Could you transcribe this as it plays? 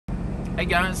Hey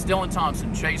guys, Dylan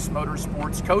Thompson, Chase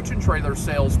Motorsports, Coach and Trailer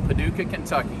Sales, Paducah,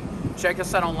 Kentucky. Check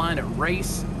us out online at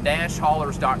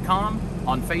race-haulers.com,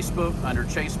 on Facebook under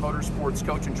Chase Motorsports,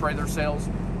 Coach and Trailer Sales.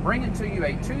 Bringing to you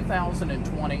a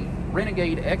 2020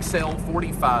 Renegade XL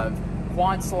 45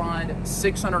 quad slide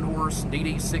 600 horse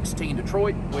DD16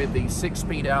 Detroit with the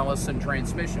 6-speed Allison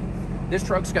transmission. This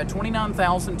truck's got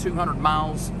 29,200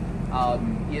 miles.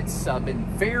 It's been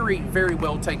very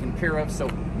well taken care of, so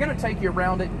I'm going to take you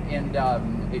around it, and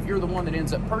if you're the one that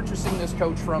ends up purchasing this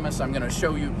coach from us, I'm going to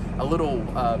show you a little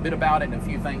bit about it and a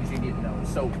few things you need to know.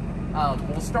 So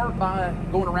we'll start by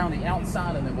going around the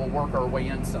outside, and then we'll work our way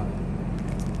inside.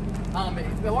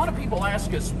 A lot of people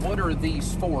ask us, what are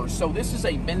these for? So this is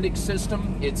a Bendix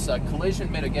system. It's a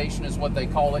collision mitigation is what they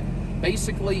call it.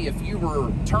 Basically, if you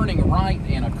were turning right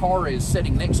and a car is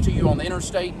sitting next to you on the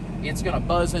interstate, it's going to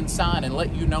buzz inside and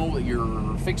let you know that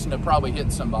you're fixing to probably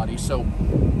hit somebody. So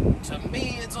to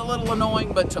me, it's a little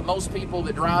annoying, but to most people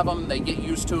that drive them, they get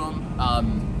used to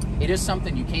them. It is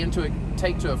something you can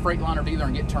take to a Freightliner dealer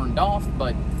and get turned off,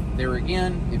 but there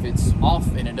again, if it's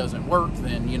off and it doesn't work,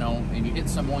 then, you know, and you hit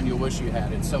someone, you'll wish you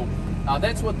had it. So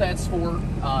that's what that's for.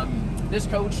 This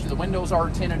coach, the windows are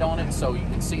tinted on it, so you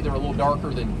can see they're a little darker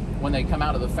than when they come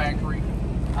out of the factory.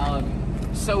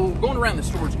 So going around the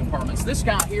storage compartments, this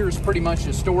guy here is pretty much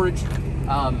the storage.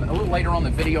 A little later on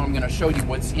in the video, I'm going to show you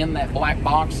what's in that black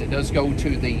box. It does go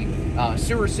to the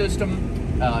sewer system.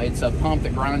 It's a pump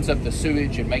that grinds up the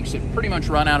sewage and makes it pretty much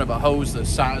run out of a hose the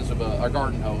size of a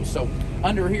garden hose. So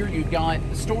under here you've got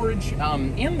storage.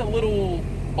 In the little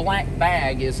black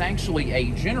bag is actually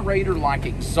a generator-like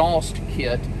exhaust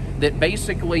kit that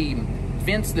basically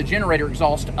vents the generator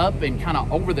exhaust up and kind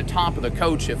of over the top of the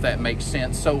coach, if that makes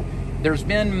sense. So there's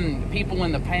been people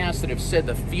in the past that have said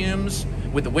the fumes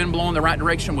with the wind blowing the right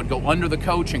direction would go under the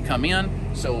coach and come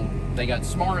in. So they got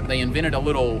smart. They invented a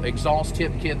little exhaust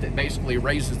tip kit that basically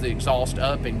raises the exhaust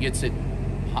up and gets it,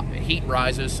 heat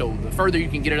rises. So the further you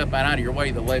can get it up and out of your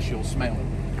way, the less you'll smell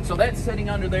it. So that's sitting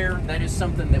under there. That is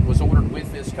something that was ordered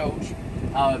with this coach.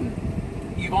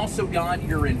 You've also got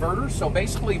your inverter. So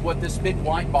basically what this big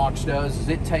white box does is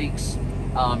it takes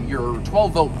your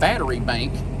 12-volt battery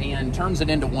bank and turns it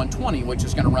into 120, which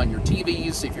is going to run your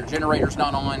TVs if your generator's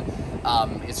not on.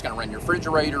 It's going to run your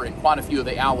refrigerator and quite a few of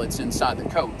the outlets inside the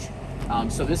coach.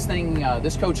 So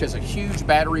this coach has a huge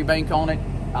battery bank on it.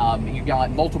 You've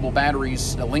got multiple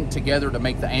batteries linked together to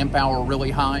make the amp hour really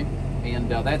high,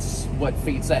 and that's what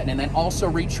feeds that. And then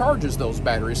also recharges those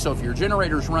batteries. So if your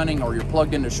generator's running or you're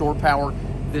plugged into shore power,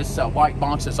 this white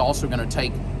box is also going to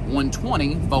take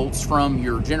 120 volts from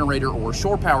your generator or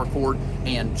shore power cord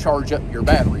and charge up your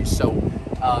batteries. So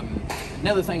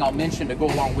another thing I'll mention to go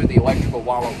along with the electrical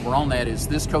while we're on that is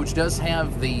this coach does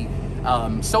have the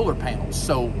solar panels.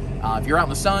 So if you're out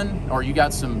in the sun or you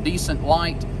got some decent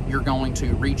light, you're going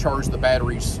to recharge the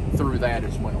batteries through that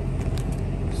as well.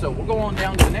 So we'll go on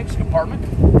down to the next compartment.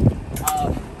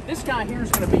 This guy here is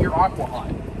going to be your aqua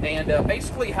hot. And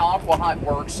basically how aqua hot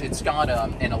works, it's got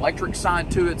an electric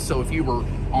side to it. So if you were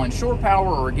on shore power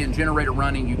or again generator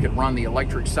running, you could run the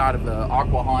electric side of the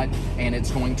aqua hot, and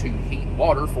it's going to heat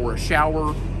water for a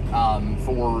shower,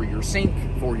 for your sink,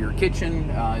 for your kitchen.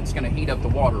 It's going to heat up the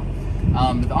water.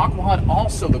 The aqua hot,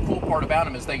 also the cool part about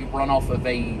them is they run off of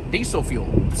a diesel fuel.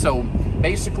 So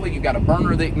basically you've got a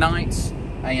burner that ignites,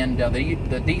 and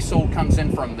the diesel comes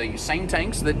in from the same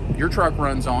tanks that your truck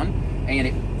runs on, and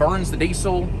it burns the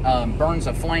diesel, burns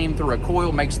a flame through a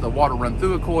coil, makes the water run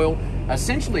through a coil.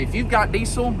 Essentially, if you've got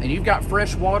diesel and you've got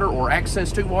fresh water or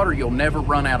access to water, you'll never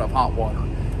run out of hot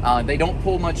water. They don't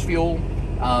pull much fuel,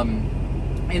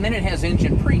 and then it has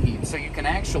engine preheat, so you can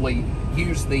actually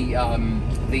use the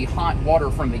hot water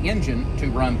from the engine to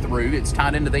run through. It's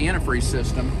tied into the antifreeze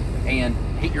system and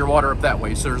heat your water up that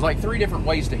way. So there's like 3 different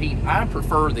ways to heat. I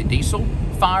prefer the diesel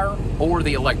fire or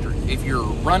the electric. If you're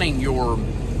running your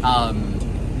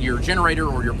generator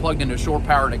or you're plugged into shore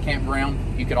power at a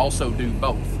campground, you could also do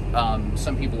both.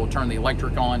 Some people will turn the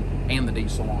electric on and the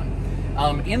diesel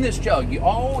on. In this jug, you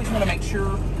always want to make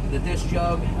sure that this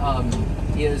jug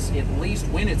is, at least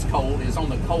when it's cold, is on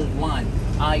the cold line.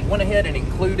 I went ahead and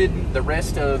included the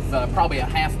rest of probably a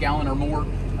half gallon or more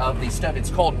of the stuff.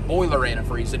 It's called boiler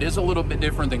antifreeze. It is a little bit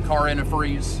different than car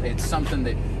antifreeze. It's something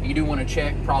that you do want to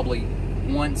check probably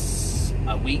once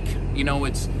a week. You know,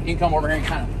 you can come over here and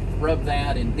kind of rub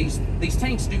that, and these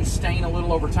tanks do stain a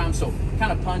little over time, so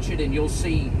kind of punch it and you'll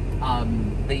see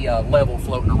the level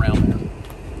floating around there.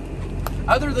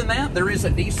 Other than that, there is a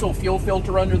diesel fuel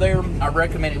filter under there. I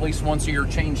recommend at least once a year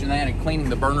changing that and cleaning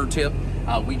the burner tip.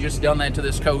 We just done that to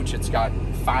this coach. It's got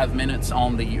 5 minutes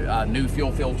on the new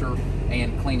fuel filter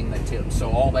and cleaning that tip.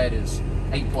 So all that is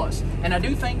A+. And I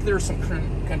do think there's some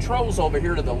controls over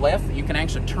here to the left that you can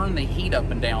actually turn the heat up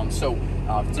and down. So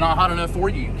if it's not hot enough for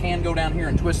you, you can go down here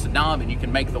and twist the knob, and you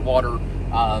can make the water,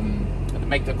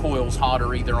 make the coils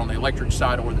hotter either on the electric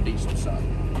side or the diesel side.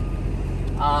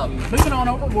 Moving on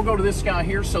over, we'll go to this guy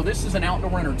here. So this is an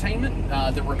outdoor entertainment.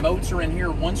 The remotes are in here.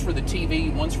 One's for the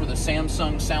TV, one's for the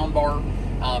Samsung soundbar.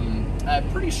 I'm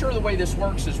pretty sure the way this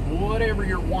works is whatever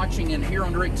you're watching in here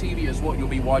on DirecTV is what you'll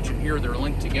be watching here. They're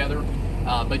linked together.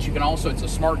 But you can also, it's a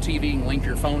smart TV, you can link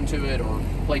your phone to it or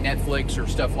play Netflix or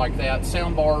stuff like that.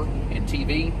 Soundbar and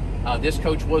TV. This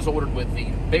coach was ordered with the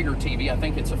bigger TV. I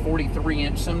think it's a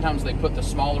 43-inch. Sometimes they put the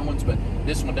smaller ones, but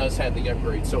this one does have the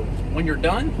upgrade. So when you're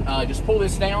done, just pull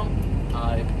this down.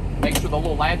 Make sure the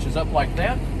little latch is up like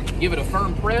that. Give it a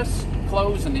firm press,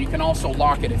 close, and then you can also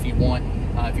lock it if you want.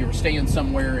 If you were staying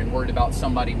somewhere and worried about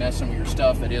somebody messing with your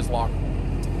stuff, it is lockable.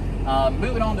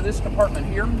 Moving on to this compartment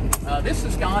here, this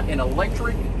has got an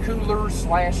electric cooler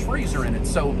 / freezer in it,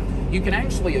 so you can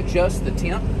actually adjust the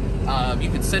temp. You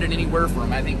can set it anywhere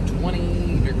from, I think,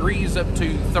 20 degrees up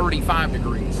to 35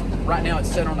 degrees. Right now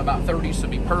it's set on about 30, so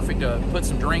it'd be perfect to put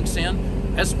some drinks in.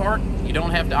 Best part, you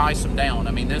don't have to ice them down.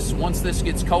 I mean, once this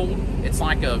gets cold, it's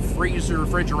like a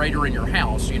refrigerator in your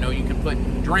house. You know, you can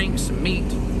put drinks,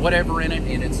 meat, whatever in it,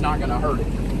 and it's not gonna hurt it.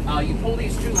 You pull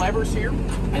these two levers here,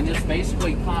 and this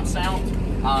basically pops out.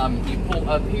 You pull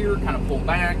up here, kind of pull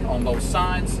back on both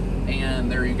sides,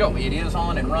 and there you go. It is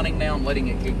on and running now. I'm letting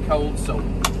it get cold. So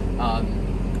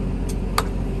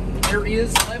there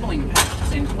is leveling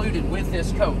pads included with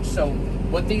this coach. So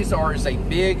what these are is a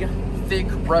big, thick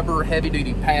rubber,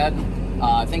 heavy-duty pad.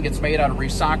 I think it's made out of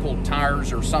recycled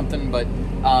tires or something, but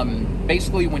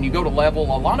basically when you go to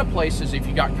level, a lot of places, if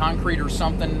you got concrete or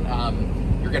something,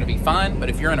 you're going to be fine. But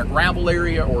if you're in a gravel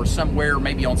area or somewhere,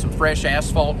 maybe on some fresh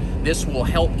asphalt, this will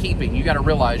help keep it. You got to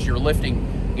realize you're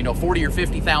lifting, you know, 40 or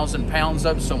 50,000 pounds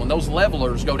up. So when those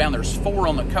levelers go down, there's 4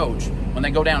 on the coach. When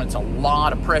they go down, it's a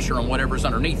lot of pressure on whatever's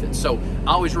underneath it. So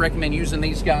I always recommend using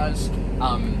these guys.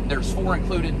 There's 4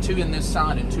 included, 2 in this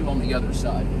side and 2 on the other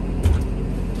side.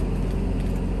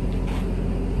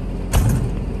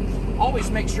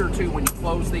 Always make sure too, when you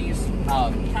close these,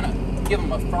 kind of give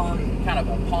them a firm, kind of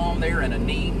a palm there and a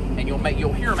knee, and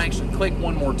you'll hear them actually click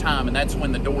one more time, and that's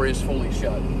when the door is fully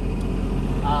shut.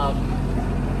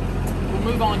 We'll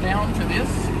move on down to this.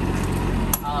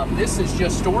 This is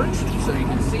just storage, so you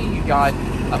can see you got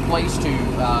a place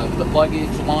to put luggage,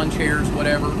 lawn chairs,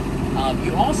 whatever.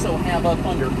 You also have up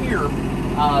under here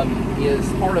is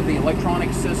part of the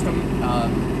electronic system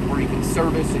where you can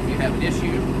service if you have an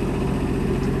issue.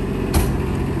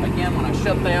 Again, when I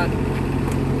shut that,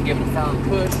 give it a firm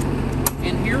push.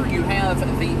 And here you have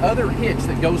the other hitch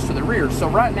that goes to the rear. So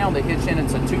right now the hitch in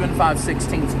it's a 2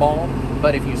 5/16 ball,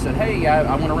 but if you said, hey,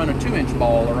 I want to run a 2-inch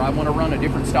ball, or I want to run a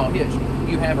different style hitch,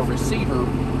 you have a receiver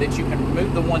that you can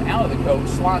remove the one out of the coach,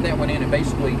 slide that one in, and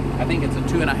basically, I think it's a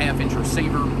 2.5-inch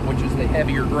receiver, which is the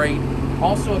heavier grade.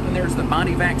 Also up in there's the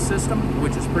Mighty Vac system,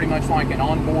 which is pretty much like an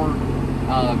onboard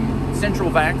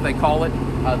central vac, they call it.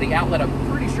 The outlet, I'm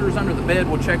pretty sure, is under the bed.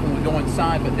 We'll check when we go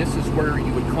inside, but this is where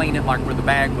you would clean it, like where the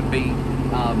bag would be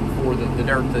for the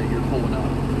dirt that you're pulling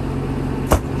up.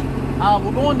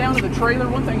 We're going down to the trailer.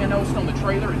 One thing I noticed on the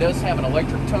trailer, it does have an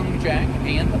electric towing jack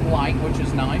and a light, which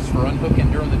is nice for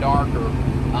unhooking during the dark or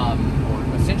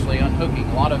essentially unhooking.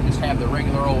 A lot of them just have the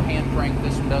regular old hand crank.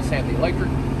 This one does have the electric.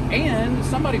 And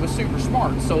somebody was super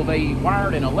smart, so they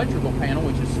wired an electrical panel,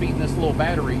 which is feeding this little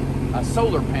battery, a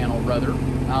solar panel rather,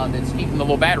 that's keeping the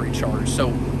little battery charged.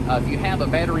 So if you have a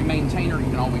battery maintainer, you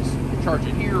can always charge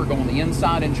it here or go on the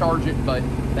inside and charge it, but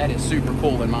that is super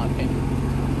cool in my opinion.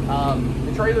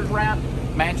 The trailer's wrapped,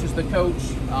 matches the coach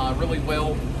really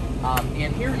well.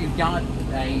 And here you've got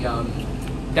a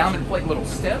diamond plate little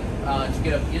step to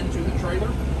get up into the trailer.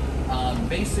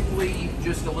 Basically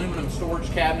just aluminum storage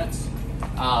cabinets.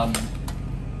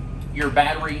 Your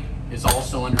battery is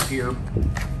also under here,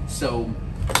 so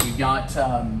you've got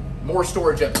more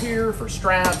storage up here for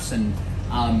straps and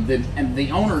the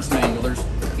owner's manual. There's,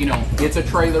 you know, it's a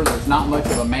trailer. There's not much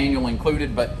of a manual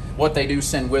included, but what they do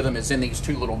send with them is in these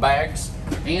 2 little bags.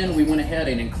 And we went ahead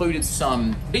and included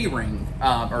some D-ring,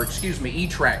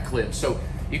 E-track clips. So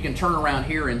you can turn around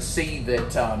here and see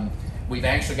that we've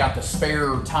actually got the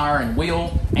spare tire and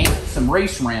wheel and some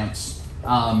race ramps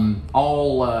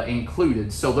all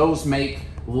included. So those make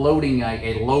loading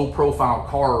a low profile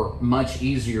car much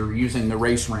easier using the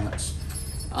race ramps.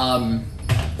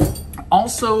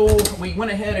 Also, we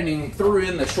went ahead and threw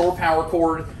in the shore power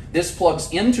cord. This plugs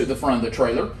into the front of the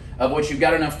trailer, of which you've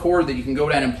got enough cord that you can go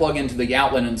down and plug into the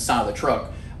outlet inside of the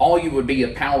truck. all you would be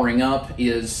powering up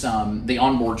is the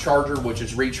onboard charger, which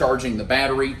is recharging the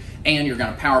battery, and you're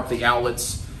going to power up the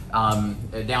outlets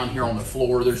down here on the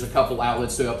floor. There's a couple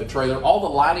outlets throughout the trailer. All the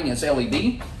lighting is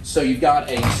LED, so you've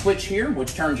got a switch here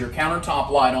which turns your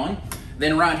countertop light on.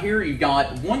 Then right here you've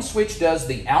got one switch does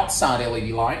the outside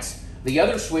LED lights, the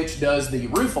other switch does the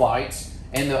roof lights,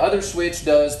 and the other switch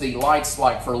does the lights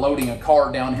like for loading a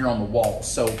car down here on the wall.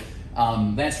 So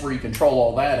that's where you control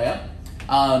all that at.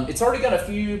 It's already got a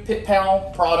few Pit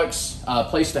Pal products,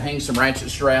 place to hang some ratchet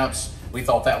straps. We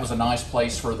thought that was a nice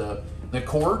place for the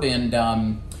cord.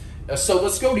 And so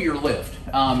let's go to your lift.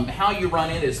 How you run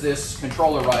it is this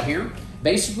controller right here.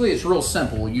 Basically, it's real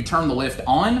simple. You turn the lift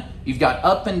on, you've got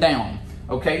up and down.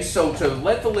 Okay, so to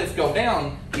let the lift go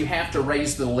down, you have to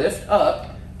raise the lift up,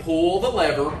 pull the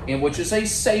lever, and which is a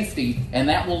safety, and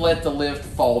that will let the lift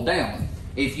fall down.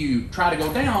 If you try to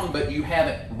go down, but you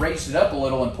haven't raised it up a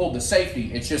little and pulled the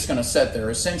safety, it's just gonna sit there.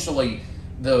 Essentially,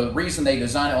 the reason they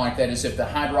design it like that is if the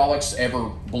hydraulics ever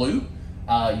blew,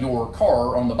 your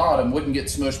car on the bottom wouldn't get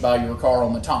smushed by your car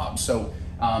on the top. So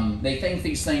they think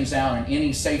these things out, and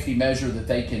any safety measure that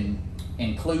they can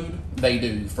include, they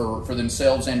do for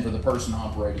themselves and for the person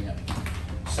operating it.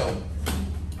 So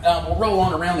we'll roll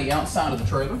on around the outside of the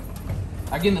trailer.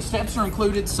 Again, the steps are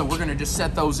included, so we're gonna just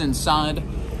set those inside.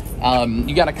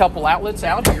 You got a couple outlets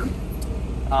out here.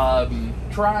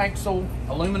 Triaxle,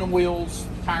 aluminum wheels,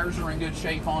 tires are in good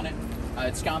shape on it.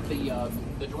 It's got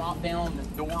the drop down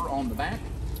door on the back.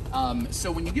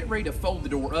 So when you get ready to fold the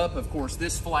door up, of course,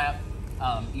 this flap,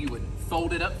 you would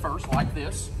fold it up first like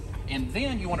this, and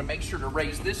then you want to make sure to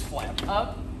raise this flap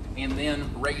up and then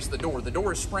raise the door. The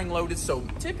door is spring loaded, so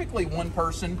typically one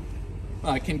person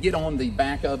can get on the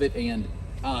back of it and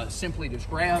simply just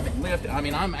grab and lift. I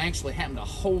mean, I'm actually having to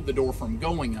hold the door from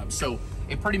going up, so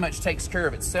it pretty much takes care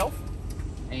of itself.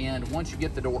 And once you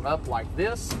get the door up like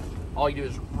this, all you do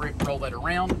is roll that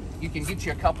around. You can get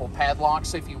you a couple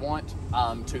padlocks if you want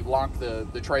to lock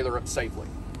the trailer up safely.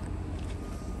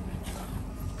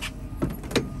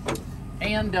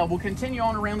 And we'll continue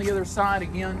on around the other side.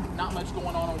 Again, not much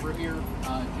going on over here,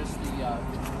 just the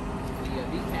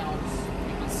decals.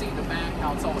 You can see the back,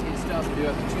 how it's all his stuff. We do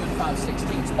have the 2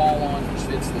 5/16 ball on, which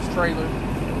fits this trailer.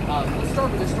 Let's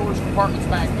start with the storage compartments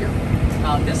back here.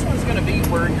 This one's going to be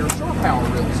where your shore power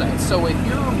reel is at. So if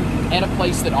you're at a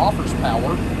place that offers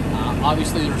power,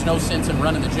 obviously there's no sense in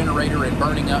running the generator and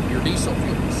burning up your diesel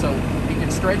fuel. So you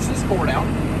can stretch this cord out.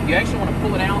 You actually want to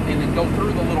pull it out and then go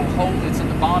through the little hole that's at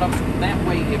the bottom. That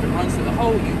way, if it runs through the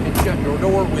hole, you can shut your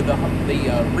door with the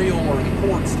reel or the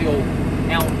cord still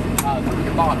out through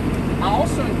the bottom. I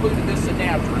also included this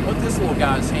adapter, and what this little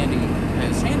guy is handy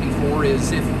for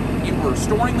is if you were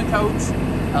storing the coach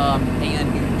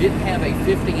and you didn't have a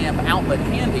 50 amp outlet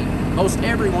handy, most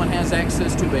everyone has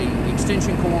access to a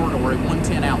extension cord or a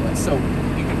 110 outlet. So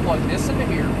you can plug this into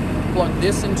here, plug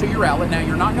this into your outlet. Now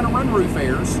you're not going to run roof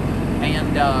airs,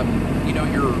 and you know,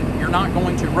 you're not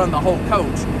going to run the whole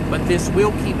coach, but this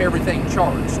will keep everything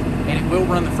charged and it will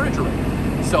run the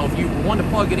refrigerator. So if you want to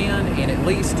plug it in and at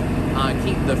least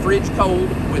keep the fridge cold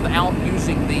without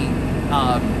using the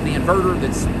inverter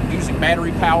that's using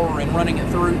battery power and running it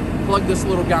through, plug this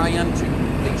little guy into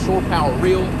the shore power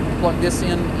reel, plug this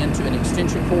into an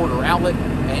extension cord or outlet,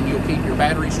 and you'll keep your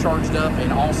batteries charged up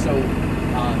and also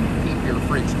keep your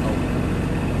fridge cold.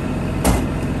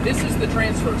 This is the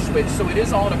transfer switch, so it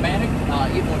is automatic.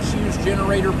 It will choose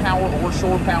generator power or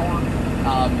shore power.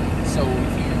 So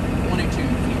if you wanted to,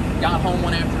 if you got home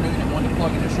one afternoon and wanted to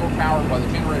plug into shore power while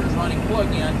the generator's running,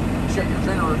 plug in, shut your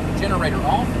generator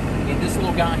off, and this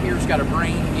little guy here's got a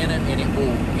brain in it, and it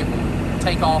will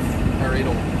take off, or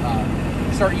it'll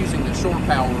start using the shore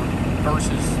power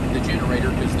versus the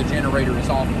generator, because the generator is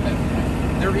off at that point.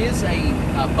 There is a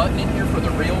button in here for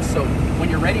the reel, so when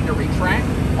you're ready to retract,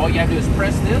 all you have to do is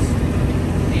press this,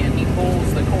 and he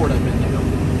pulls the cord up in there.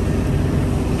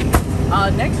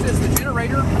 Next is the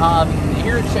generator.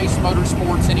 Here at Chase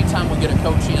Motorsports, anytime we get a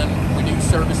coach in, we do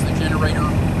service the generator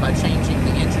by changing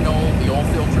the engine oil, the oil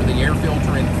filter, the air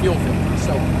filter, and the fuel filter.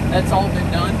 So that's all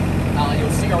been done.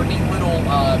 You'll see our neat little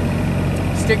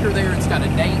sticker there. It's got a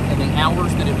date and the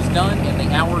hours that it was done and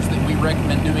the hours that we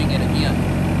recommend doing it again.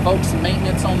 Folks,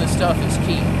 maintenance on this stuff is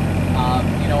key.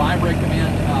 You know, I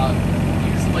recommend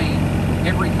usually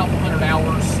every couple hundred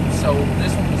hours. So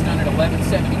this one was done at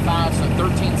 1175, so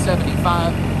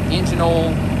 1375. Engine oil,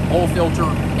 oil filter,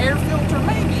 air filter,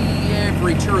 maybe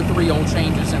every 2 or 3 oil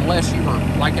changes, unless you were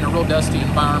like in a real dusty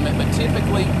environment. But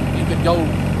typically, you could go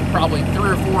probably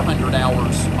 300 or 400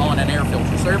 hours on an air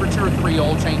filter. So every 2 or 3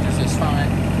 oil changes is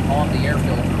fine on the air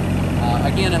filter.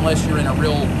 Again, unless you're in a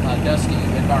real dusty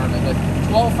environment. But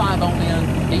 12.5 ohm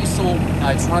in diesel,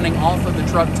 it's running off of the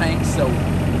truck tank, so you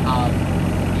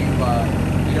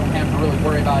don't have to really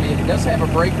worry about it. It does have a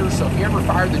breaker, so if you ever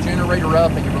fire the generator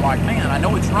up and you're like, man, I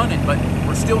know it's running, but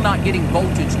we're still not getting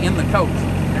voltage in the coach,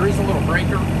 there is a little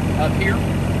breaker up here.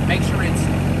 Make sure it's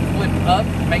flipped up,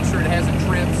 make sure it hasn't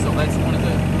tripped, so that's one of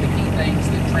the key things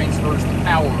that transfers the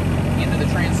power into the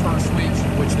transfer switch,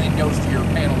 which then goes to your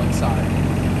panel inside.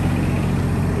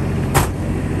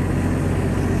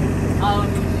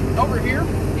 Over here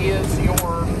is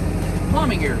your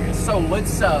plumbing area. So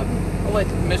let's I'll let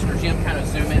Mr. Jim kind of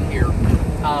zoom in here.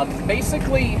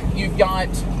 Basically, you've got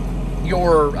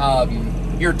your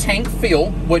tank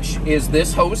fill, which is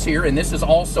this hose here, and this is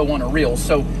also on a reel.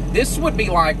 So this would be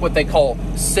like what they call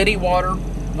city water,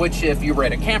 which if you were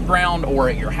at a campground or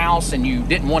at your house and you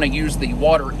didn't want to use the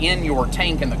water in your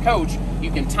tank in the coach,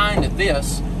 you can tie into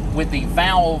this with the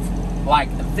valve like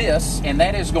this, and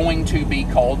that is going to be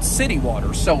called city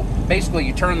water. So basically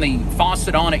you turn the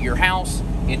faucet on at your house,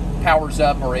 it powers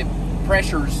up, or it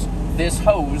pressures this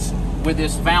hose with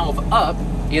this valve up.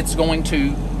 It's going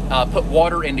to put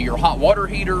water into your hot water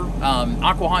heater,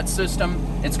 AquaHot system.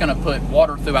 It's going to put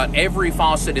water throughout every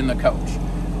faucet in the coach.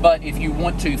 But if you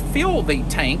want to fill the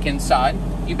tank inside,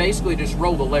 you basically just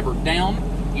roll the lever down.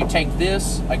 You take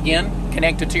this, again,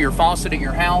 connect it to your faucet at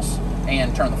your house,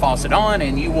 and turn the faucet on,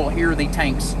 and you will hear the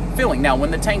tanks filling. Now, when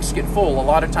the tanks get full, a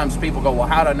lot of times people go, well,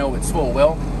 how do I know it's full?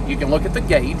 Well, you can look at the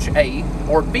gauge, A,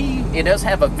 or B, it does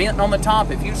have a vent on the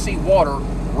top. If you see water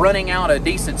running out a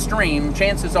decent stream,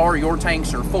 chances are your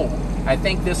tanks are full. I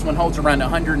think this one holds around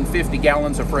 150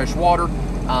 gallons of fresh water,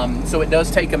 so it does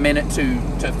take a minute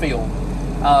to fill.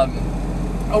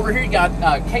 Over here you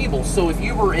got cables. So if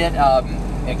you were at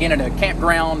again at a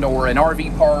campground or an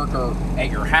RV park or at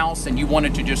your house and you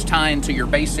wanted to just tie into your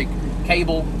basic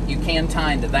cable, you can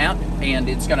tie into that, and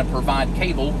it's going to provide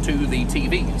cable to the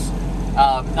TVs.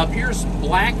 Up here's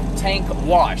black tank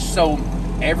wash. So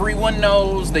everyone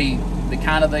knows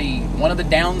one of the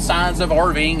downsides of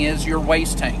RVing is your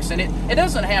waste tanks, and it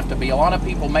doesn't have to be. A lot of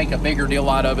people make a bigger deal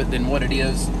out of it than what it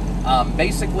is.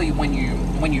 Basically, when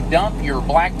you dump your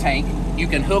black tank, you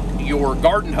can hook your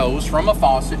garden hose from a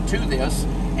faucet to this,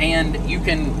 and you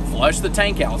can flush the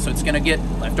tank out. So it's going to get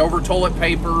leftover toilet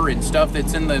paper and stuff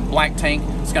that's in the black tank.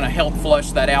 It's going to help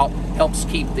flush that out, helps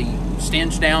keep the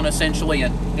stench down essentially,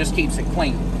 and just keeps it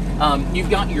clean. You've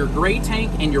got your gray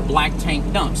tank and your black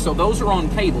tank dump. So those are on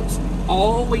cables.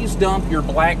 Always dump your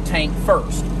black tank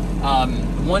first.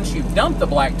 Once you've dumped the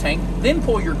black tank, then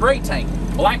pull your gray tank.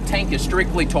 Black tank is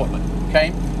strictly toilet,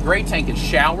 okay? Gray tank is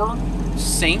shower,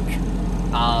 sink,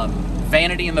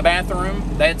 vanity in the bathroom.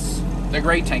 That's the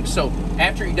gray tank. So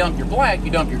after you dump your black,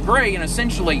 you dump your gray, and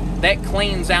essentially that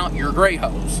cleans out your gray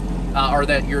hose, or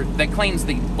that cleans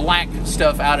the black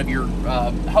stuff out of your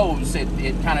hose. It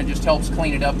kind of just helps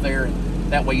clean it up there,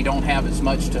 and that way you don't have as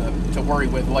much to worry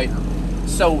with later.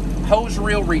 So hose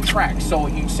reel retracts. So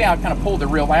you see how I kind of pulled the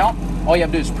reel out? All you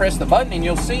have to do is press the button, and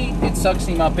you'll see it sucks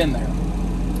him up in there.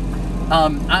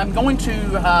 I'm going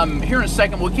to, here in a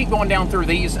second, we'll keep going down through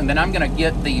these, and then I'm going to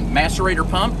get the macerator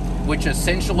pump, which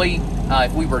essentially,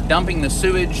 if we were dumping the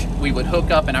sewage, we would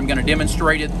hook up, and I'm going to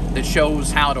demonstrate it, that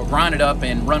shows how to grind it up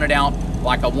and run it out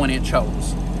like a 1-inch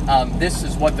hose. This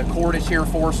is what the cord is here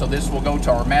for, so this will go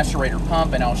to our macerator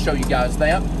pump, and I'll show you guys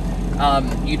that.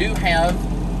 You do have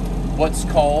what's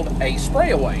called a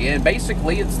spray away, and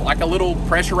basically it's like a little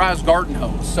pressurized garden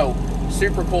hose. So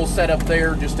super cool setup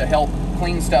there just to help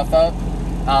clean stuff up.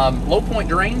 Low point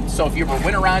drain, so if you were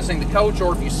winterizing the coach,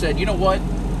 or if you said, you know what,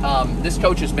 this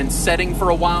coach has been setting for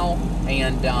a while,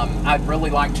 and I'd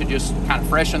really like to just kind of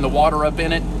freshen the water up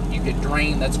in it, you could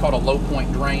drain. That's called a low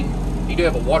point drain. You do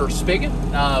have a water spigot,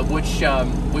 which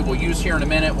we will use here in a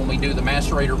minute when we do the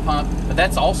macerator pump, but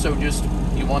that's also just,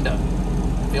 you want to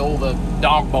fill the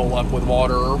dog bowl up with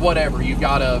water or whatever, you've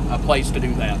got a place to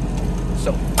do that.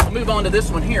 So I'll move on to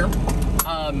this one here.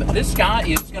 This guy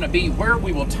is going to be where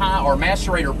we will tie our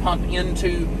macerator pump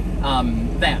into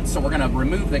that. So we're going to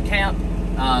remove the cap,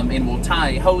 and we'll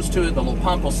tie a hose to it. The little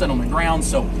pump will sit on the ground.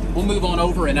 So we'll move on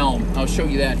over, and I'll show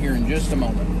you that here in just a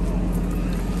moment.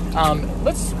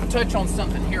 Let's touch on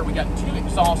something here. We got 2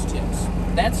 exhaust tips.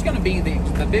 That's going to be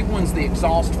the big one's the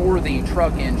exhaust for the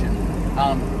truck engine.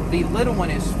 The little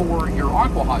one is for your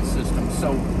AquaHot system.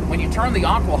 So when you turn the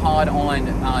AquaHot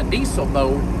on diesel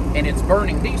mode and it's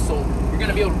burning diesel, you're going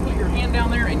to be able to put your hand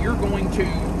down there and you're going to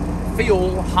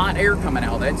feel hot air coming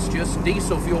out. That's just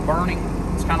diesel fuel burning.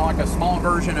 It's kind of like a small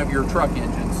version of your truck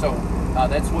engine. So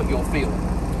that's what you'll feel.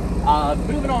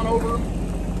 Moving on over,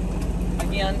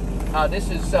 again, This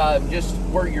is just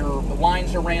where your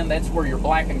lines are ran. That's where your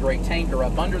black and gray tank are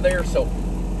up under there. So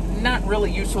not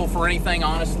really useful for anything,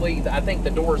 honestly. I think the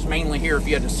door is mainly here if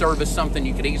you had to service something,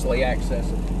 you could easily access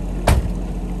it.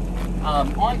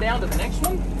 On down to the next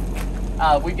one.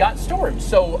 We've got storage.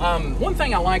 So one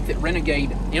thing I like that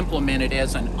Renegade implemented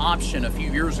as an option a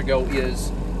few years ago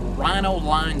is Rhino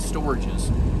line storages.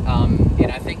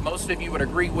 And I think most of you would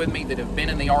agree with me that have been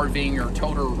in the RVing or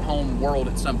total home world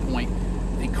at some point.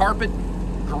 The carpet,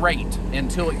 great,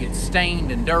 until it gets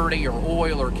stained and dirty or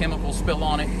oil or chemical spill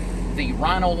on it. The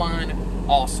Rhino line,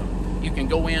 awesome. You can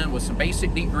go in with some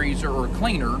basic degreaser or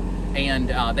cleaner, and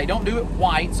they don't do it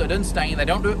white so it doesn't stain. They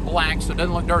don't do it black so it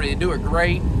doesn't look dirty. They do it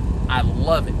gray. I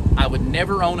love it. I would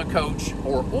never own a coach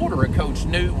or order a coach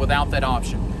new without that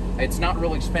option. It's not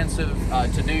real expensive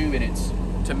to do, and it's,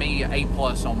 to me, A+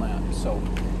 on that. So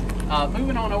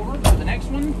moving on over to the next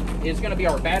one is going to be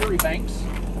our battery banks.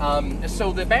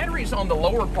 So the batteries on the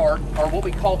lower part are what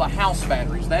we call the house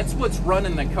batteries. That's what's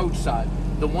running the coach side.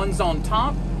 The ones on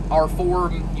top are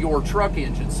for your truck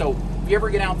engine. So if you ever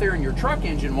get out there and your truck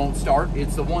engine won't start,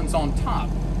 it's the ones on top.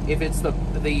 If it's the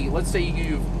let's say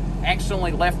you've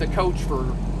accidentally left the coach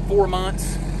for 4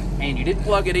 months and you didn't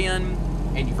plug it in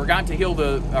and you forgot to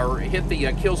hit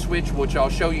the kill switch, which I'll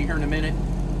show you here in a minute,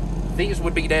 these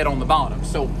would be dead on the bottom.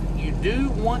 So you do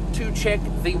want to check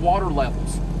the water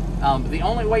levels. The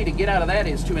only way to get out of that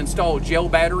is to install gel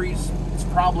batteries. It's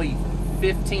probably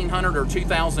 $1,500 or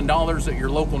 $2,000 at your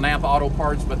local Napa Auto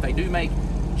Parts, but they do make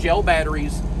gel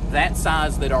batteries that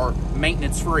size that are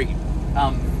maintenance free.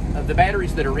 The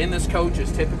batteries that are in this coach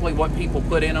is typically what people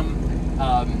put in them,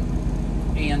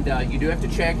 and you do have to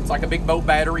check. It's like a big boat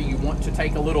battery. You want to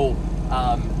take a little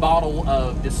bottle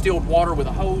of distilled water with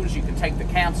a hose. You can take the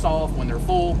caps off when they're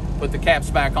full, put the caps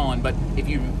back on. But if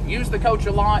you use the coach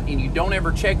a lot and you don't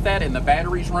ever check that and the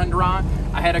batteries run dry,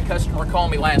 I had a customer call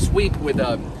me last week with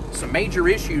some major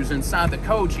issues inside the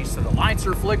coach. He said the lights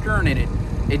are flickering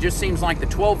and it just seems like the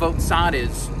 12-volt side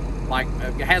is like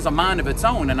has a mind of its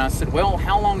own. And I said, well,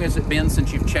 how long has it been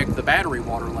since you've checked the battery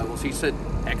water levels? He said,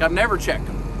 heck, I've never checked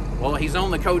them. Well, he's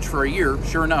owned the coach for a year.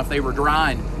 Sure enough, they were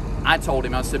dry, and I told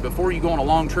him, I said, before you go on a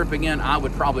long trip again, I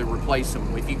would probably replace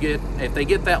them. If they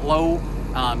get that low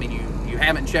and you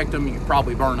haven't checked them, you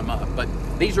probably burn them up. But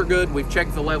these are good. We've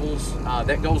checked the levels.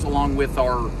 That goes along with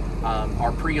our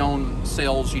pre-owned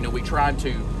sales. You know, we tried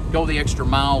to go the extra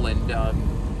mile and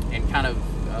kind of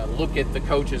look at the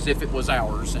coach as if it was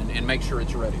ours and make sure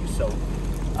it's ready. So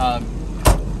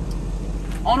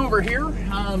on over here,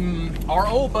 our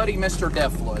old buddy Mr.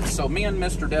 Deathflood. So me and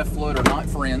Mr. Deathflood are not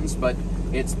friends, but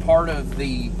it's part of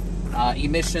the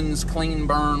emissions, clean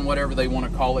burn, whatever they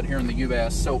want to call it here in the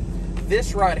U.S. So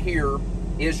this right here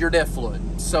is your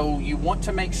Deathflood. So you want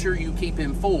to make sure you keep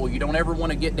him full. You don't ever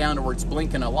want to get down to where it's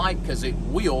blinking a light, because it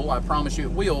will, I promise you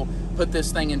it will, put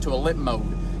this thing into a limp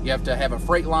mode. You have to have a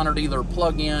Freightliner dealer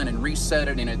plug in and reset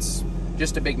it, and it's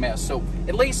just a big mess. So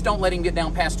at least don't let him get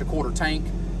down past a quarter tank.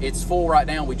 It's full right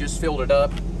now. We just filled it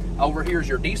up. Over here is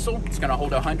your diesel. It's going to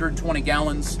hold 120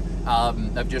 gallons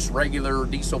of just regular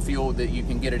diesel fuel that you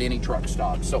can get at any truck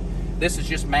stop. So this is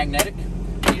just magnetic.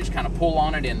 You just kind of pull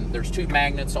on it, and there's 2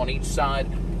 magnets on each side,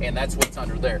 and that's what's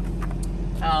under there.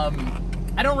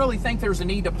 I don't really think there's a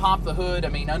need to pop the hood. I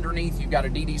mean, underneath you've got a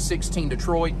DD16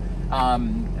 Detroit.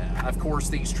 Of course,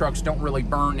 these trucks don't really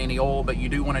burn any oil, but you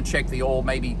do want to check the oil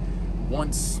maybe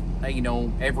once, you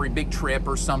know, every big trip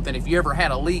or something. If you ever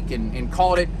had a leak and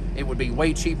caught it, it would be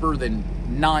way cheaper than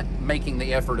not making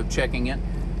the effort of checking it.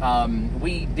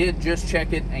 We did just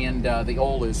check it, and the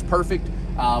oil is perfect.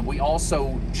 We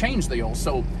also changed the oil.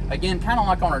 So again, kind of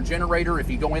like on our generator, if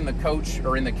you go in the coach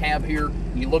or in the cab here,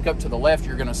 and you look up to the left,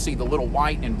 you're going to see the little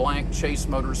white and black Chase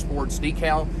Motorsports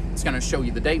decal. It's going to show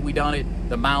you the date we done it,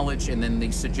 the mileage, and then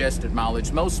the suggested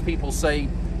mileage. Most people say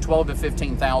 12 to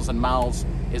 15,000 miles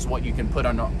is what you can put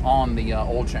on the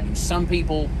oil change. Some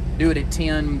people do it at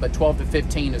 10, but 12 to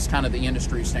 15 is kind of the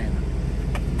industry standard.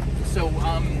 So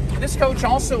this coach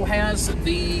also has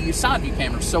the side view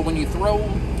camera. So when you throw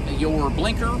your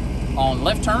blinker on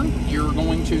left turn, you're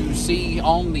going to see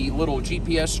on the little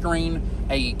GPS screen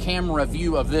a camera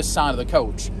view of this side of the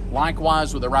coach.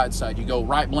 Likewise with the right side, you go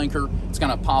right blinker, it's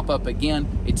going to pop up again.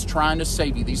 It's trying to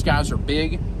save you. These guys are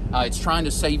big. It's trying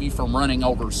to save you from running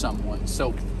over someone.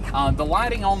 So the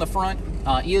lighting on the front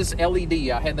is LED.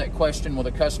 I had that question with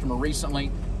a customer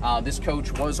recently. This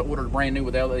coach was ordered brand new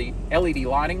with LED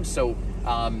lighting, so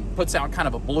puts out kind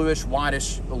of a bluish,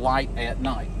 whitish light at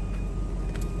night.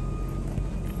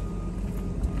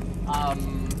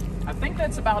 I think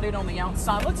that's about it on the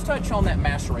outside. Let's touch on that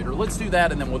macerator. Let's do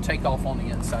that, and then we'll take off on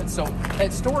the inside. So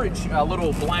that storage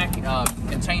little black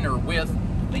container with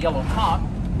the yellow top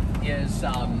is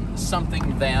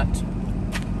something that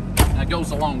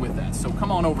goes along with that. So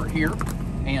come on over here,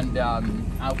 and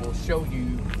I will show you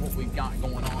what we've got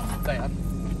going on with that.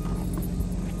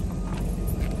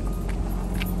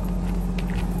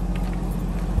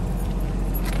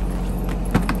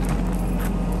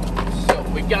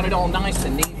 We've got it all nice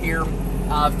and neat here.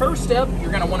 First step,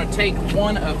 you're going to want to take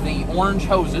one of the orange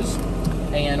hoses,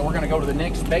 and we're going to go to the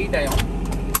next bay down,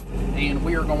 and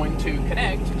we are going to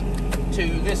connect to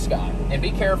this guy. And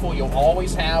be careful, you'll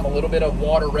always have a little bit of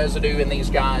water residue in these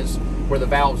guys where the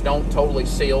valves don't totally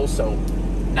seal, so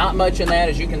not much in that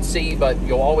as you can see, but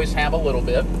you'll always have a little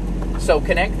bit. So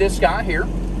connect this guy here,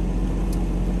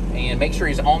 and make sure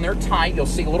he's on there tight. You'll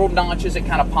see little notches it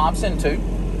kind of pops into.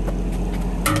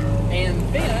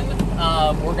 And then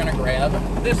we're going to grab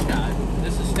this guy.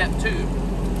 This is step 2,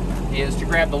 is to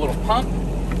grab the little pump.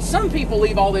 Some people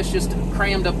leave all this just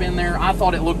crammed up in there. I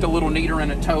thought it looked a little neater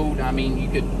in a tote. I mean, you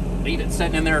could leave it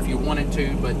sitting in there if you wanted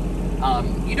to, but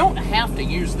you don't have to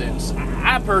use this.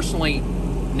 I personally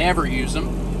never use them.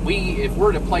 If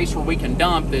we're at a place where we can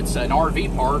dump that's an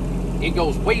RV park, it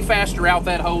goes way faster out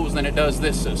that hose than it does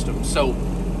this system. So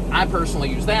I personally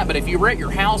use that, but if you were at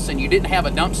your house and you didn't have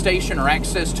a dump station or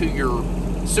access to your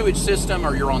sewage system,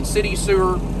 or you're on city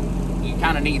sewer, you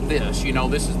kind of need this. You know,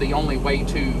 this is the only way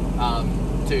to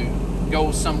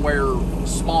go somewhere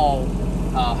small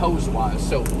hose-wise.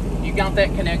 So you got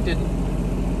that connected.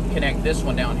 Connect this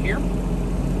one down here.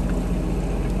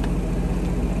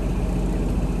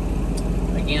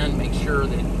 Again, make sure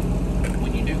that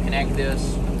when you do connect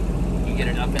this, you get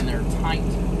it up in there tight.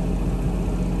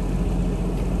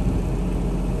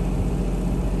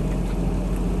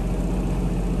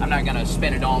 I'm not going to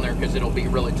spin it on there because it'll be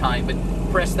really tight, but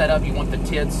press that up. You want the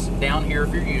tits down here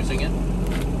if you're using it.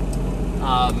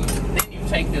 Then you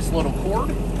take this little cord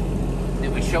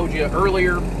that we showed you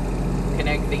earlier,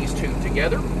 connect these two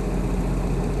together.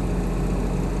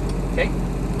 Okay.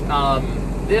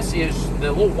 This is,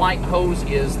 the little white hose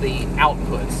is the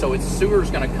output. So its sewer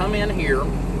is going to come in here.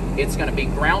 It's going to be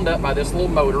ground up by this little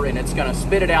motor, and it's going to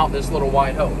spit it out this little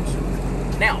white hose.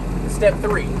 Now, step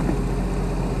 3.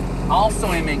 Also,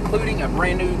 I'm including a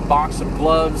brand new box of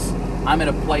gloves. I'm at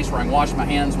a place where I can wash my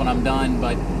hands when I'm done,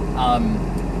 but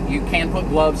you can put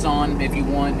gloves on if you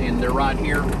want, and they're right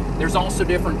here. There's also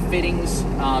different fittings.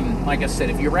 Like I said,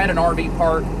 if you're at an RV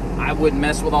park, I wouldn't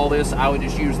mess with all this. I would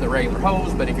just use the regular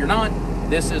hose, but if you're not,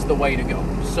 this is the way to go.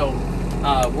 So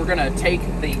we're gonna take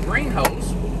the green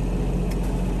hose,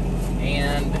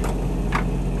 and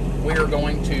we're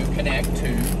going to connect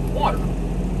to water.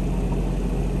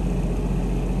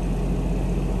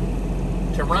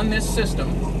 To run this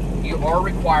system, you are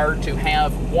required to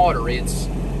have water. It's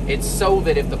so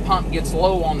that if the pump gets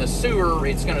low on the sewer,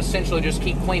 it's going to essentially just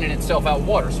keep cleaning itself out with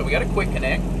water. So we got a quick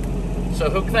connect. So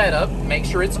hook that up, make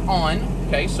sure it's on.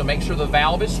 Okay, so make sure the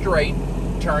valve is straight.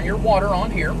 Turn your water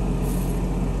on here,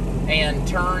 and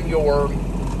turn your,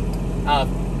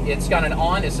 it's got an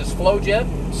on, it says flow jet.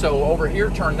 So over here,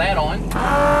 turn that on.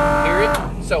 Hear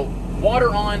it? So water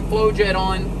on, flow jet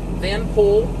on, then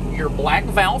pull your black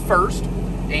valve first.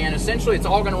 And essentially it's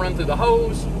all going to run through the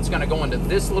hose. It's going to go into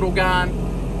this little guy,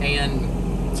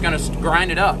 and it's going to grind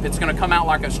it up. It's going to come out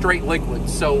like a straight liquid.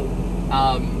 So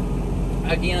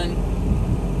again,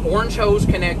 orange hose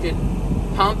connected,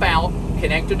 pump out,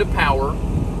 connected to power,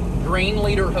 green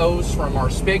leader hose from our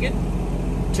spigot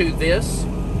to this,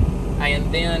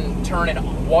 and then turn it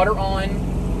water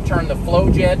on, turn the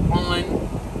flow jet on,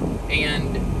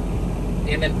 and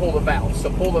then pull the valve. So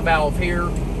pull the valve here,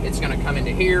 it's going to come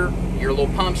into here. Your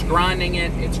little pump's grinding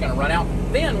it, it's going to run out.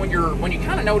 Then when you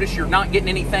kind of notice you're not getting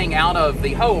anything out of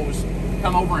the hose,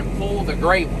 come over and pull the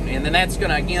gray one, and then that's going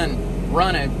to again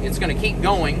run it. It's going to keep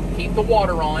going, keep the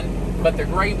water on, but the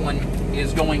gray one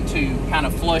is going to kind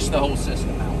of flush the whole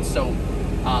system out. So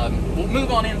we'll move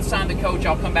on inside the coach.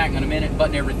 I'll come back in a minute,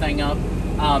 button everything up.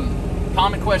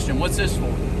 Common question, what's this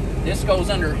for? This goes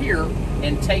under here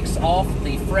and takes off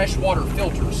the freshwater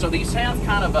filter. So these have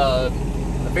kind of a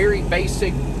very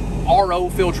basic RO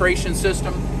filtration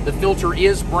system. The filter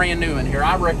is brand new in here.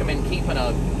 I recommend keeping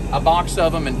a box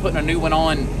of them and putting a new one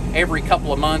on every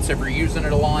couple of months if you're using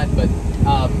it a lot, but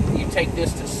you take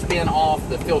this to spin off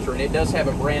the filter, and it does have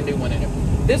a brand new one in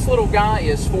it. This little guy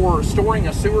is for storing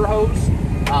a sewer hose.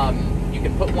 You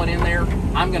can put one in there.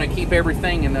 I'm going to keep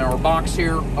everything in our box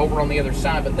here over on the other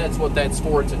side, but that's what that's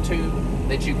for. It's a tube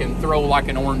that you can throw like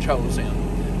an orange hose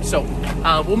in. So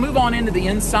we'll move on into the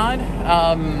inside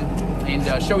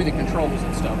and show you the controls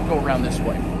and stuff. We'll go around this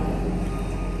way.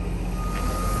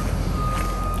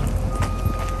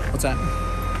 What's that?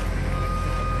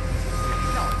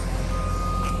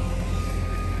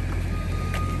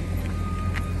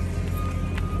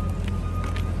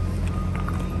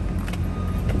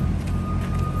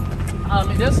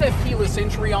 It does have keyless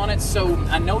entry on it, so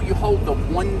I know you hold the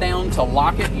one down to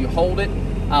lock it. You hold it.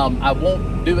 I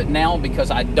won't do it now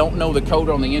because I don't know the code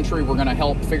on the entry. We're going to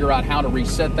help figure out how to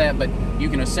reset that, but you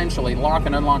can essentially lock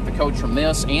and unlock the coach from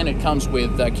this, and it comes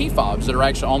with key fobs that are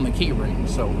actually on the key ring.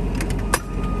 So,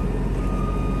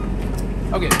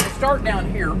 okay, so start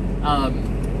down here.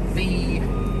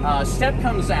 The step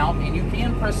comes out, and you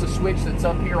can press the switch that's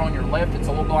up here on your left. It's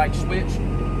a little black switch.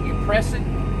 You press it,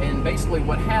 and basically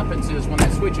what happens is when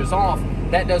that switch is off,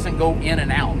 that doesn't go in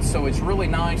and out. So it's really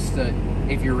nice that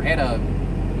if you're at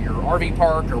your RV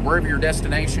park or wherever your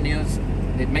destination is,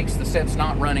 it makes the steps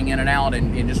not running in and out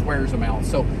and just wears them out.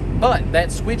 So, but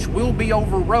that switch will be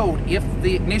overrode if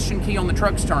the ignition key on the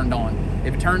truck's turned on.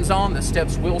 If it turns on, the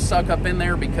steps will suck up in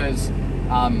there because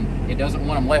it doesn't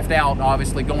want them left out,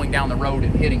 obviously going down the road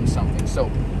and hitting something.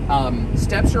 So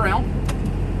steps are out,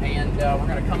 and we're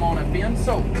going to come on up in.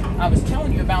 So I was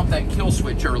telling you about that kill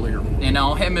switch earlier, and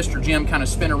I'll have Mr. Jim kind of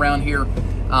spin around here.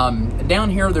 Down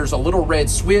here there's a little red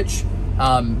switch.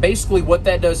 Basically what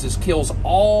that does is kills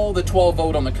all the 12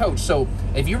 volt on the coach. So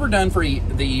if you were done for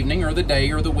the evening or the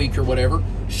day or the week or whatever,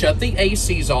 shut the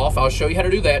ACs off. I'll show you how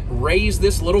to do that. Raise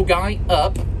this little guy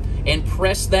up and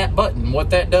press that button.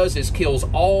 What that does is kills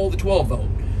all the 12 volt.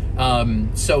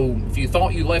 So if you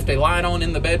thought you left a light on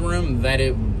in the bedroom, that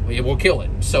it will kill it.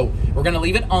 So we're going to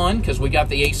leave it on because we got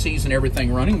the ACs and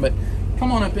everything running. But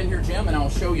come on up in here, Jim, and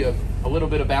I'll show you a little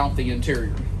bit about the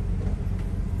interior.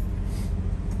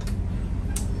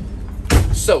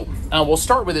 So we'll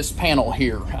start with this panel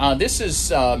here. This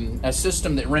is a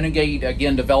system that Renegade,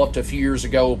 again, developed a few years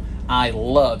ago. I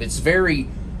love. It's very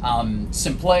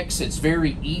simplex. It's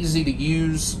very easy to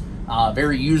use,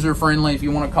 very user-friendly, if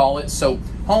you want to call it. So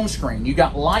home screen, you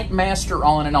got Light Master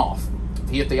on and off.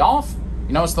 If you hit the off,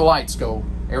 you notice the lights go,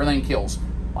 everything kills.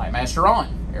 Light Master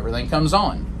on, everything comes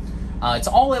on. It's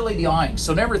all LED lighting,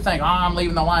 so never think, I'm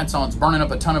leaving the lights on, it's burning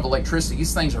up a ton of electricity.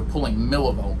 These things are pulling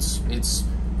millivolts. It's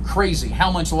crazy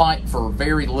how much light for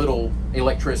very little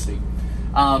electricity.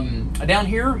 Down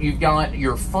here, you've got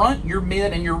your front, your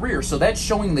mid, and your rear. So that's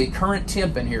showing the current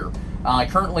temp in here.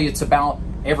 Currently, it's about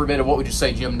every bit of, what would you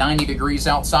say, Jim, 90 degrees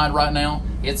outside right now.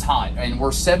 It's hot. And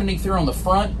we're 73 on the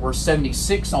front, we're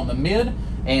 76 on the mid,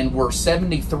 and we're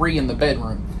 73 in the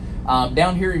bedroom.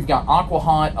 Down here, you've got Aqua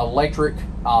Hot, electric,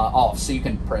 off. So you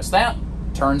can press that,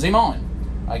 turns him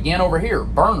on. Again, over here,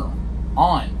 burner,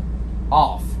 on,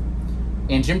 off.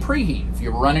 Engine preheat. If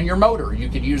you're running your motor, you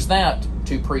could use that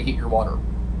to preheat your water.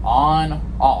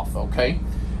 On, off, okay?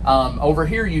 Over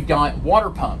here, you've got water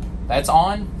pump. That's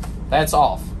on, that's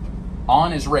off.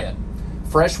 On is red.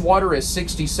 Fresh water is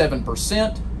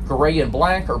 67%. Gray and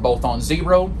black are both on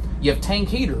 0. You have tank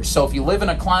heaters. So if you live in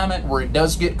a climate where it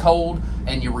does get cold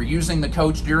and you were using the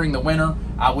coach during the winter,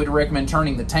 I would recommend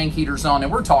turning the tank heaters on.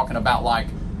 And we're talking about like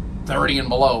 30 and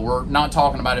below. We're not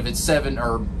talking about if it's 7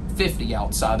 or 50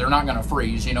 outside. They're not going to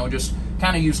freeze, you know, just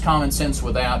kind of use common sense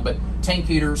with that. But tank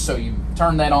heaters, so you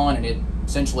turn that on and it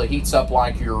essentially heats up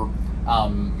like your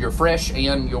fresh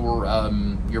and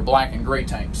your black and gray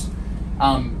tanks.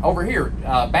 Over here,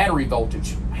 battery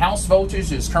voltage. House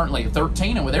voltage is currently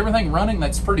 13, and with everything running,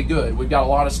 that's pretty good. We've got a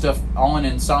lot of stuff on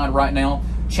inside right now.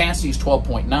 Chassis is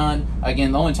 12.9.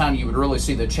 Again, the only time you would really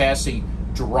see the chassis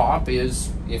drop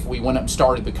is if we went up and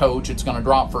started the coach. It's going to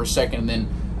drop for a second, and then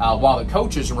while the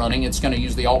coach is running, it's going to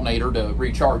use the alternator to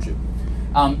recharge it.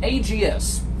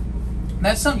 AGS,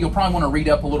 that's something you'll probably want to read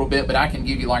up a little bit, but I can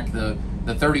give you like the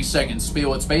 30-second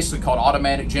spiel. It's basically called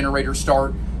automatic generator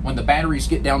start. When the batteries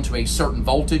get down to a certain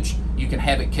voltage, you can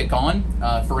have it kick on.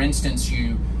 For instance,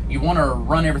 you want to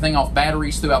run everything off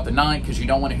batteries throughout the night because you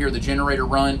don't want to hear the generator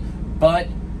run, but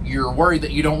you're worried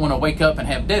that you don't want to wake up and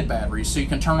have dead batteries. So you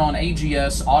can turn on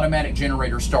AGS, automatic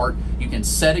generator start. You can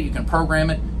set it, you can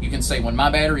program it. You can say, when my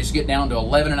batteries get down to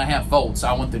 11.5 volts,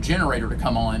 I want the generator to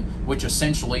come on, which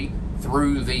essentially,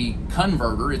 through the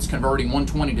converter, it's converting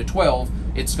 120 to 12,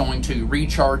 it's going to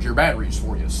recharge your batteries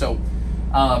for you. So,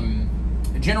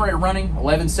 the generator running,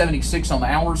 1176 on the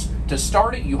hours. To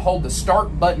start it, you hold the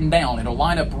start button down. It'll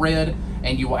light up red,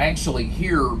 and you will actually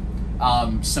hear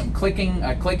some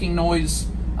clicking noise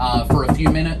for a few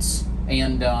minutes,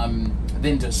 and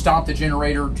then to stop the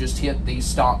generator, just hit the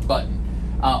stop button.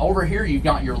 Over here, you've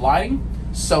got your lighting.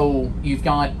 So you've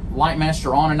got Light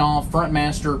Master on and off, Front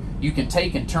Master. You can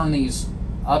take and turn these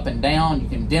up and down. You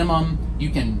can dim them. You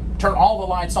can turn all the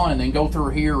lights on and then go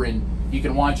through here, and you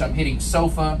can watch I'm hitting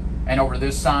sofa, and over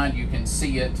this side you can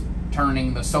see it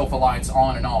turning the sofa lights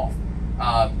on and off.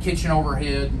 kitchen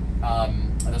overhead,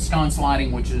 the sconce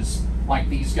lighting, which is like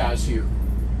these guys here.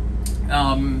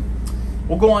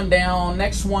 We'll go on down.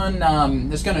 Next one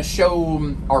is going to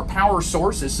show our power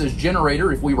source. It says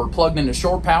generator. If we were plugged into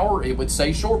shore power, it would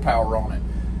say shore power on it.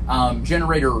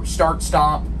 Generator start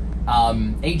stop.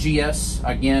 AGS,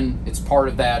 again, it's part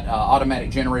of that automatic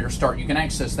generator start. You can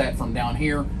access that from down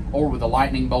here, or where the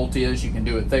lightning bolt is, you can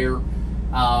do it there.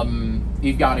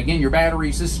 You've got, again, your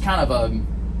batteries. This is kind of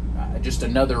just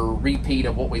another repeat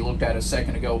of what we looked at a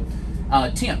second ago.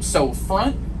 Temps. So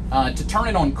front, to turn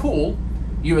it on cool,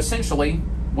 you essentially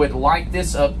would light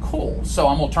this up cool. So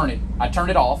I'm gonna turn it, I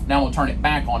turned it off, now I'm gonna turn it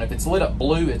back on. If it's lit up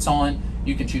blue, it's on.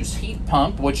 You can choose heat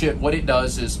pump, which what it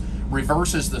does is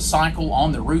reverses the cycle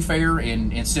on the roof air,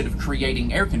 and instead of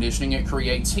creating air conditioning, it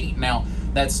creates heat. Now,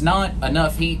 that's not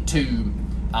enough heat to,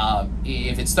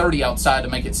 if it's 30 outside, to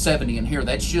make it 70 in here.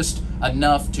 That's just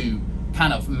enough to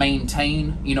kind of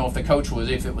maintain, you know, if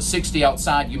it was 60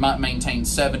 outside, you might maintain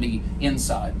 70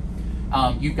 inside.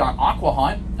 You've got aqua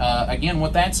hot. Again,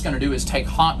 what that's going to do is take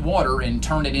hot water and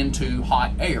turn it into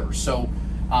hot air. So,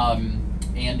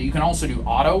 and you can also do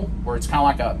auto, where it's kind of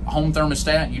like a home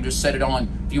thermostat. You just set it on.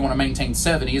 If you want to maintain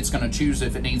 70, it's going to choose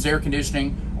if it needs air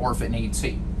conditioning or if it needs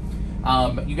heat.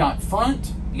 You got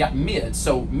front, you got mid.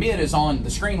 So mid is on,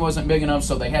 the screen wasn't big enough,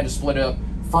 so they had to split it up.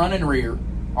 Front and rear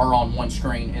are on one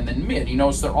screen, and then mid, you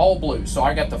notice they're all blue. So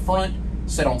I got the front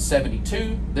set on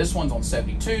 72, this one's on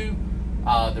 72,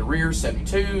 the rear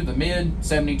 72, the mid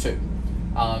 72.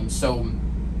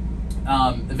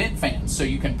 The vent fans, so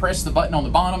you can press the button on the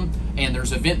bottom, and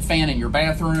there's a vent fan in your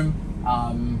bathroom.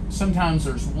 Sometimes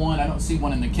there's one, I don't see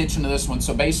one in the kitchen of this one,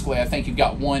 so basically I think you've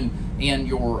got one in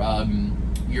your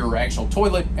actual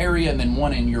toilet area, and then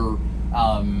one in your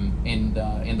in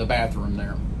the bathroom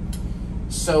there.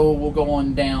 So we'll go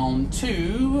on down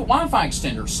to Wi-Fi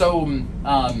extender. So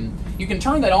you can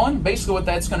turn that on. Basically what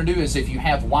that's going to do is, if you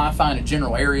have Wi-Fi in a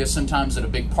general area, sometimes at a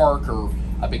big park or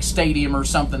a big stadium or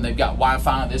something, they've got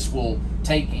Wi-Fi. This will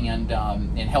take and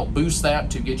help boost that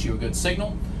to get you a good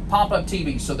signal. Pop-up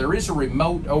TV. So there is a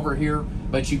remote over here,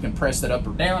 but you can press that up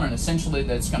or down, and essentially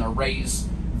that's going to raise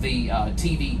the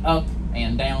TV up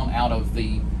and down out of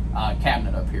the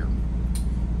cabinet up here.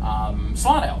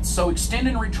 Slide outs. So extend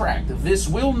and retract. This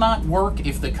will not work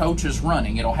if the coach is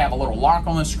running. It'll have a little lock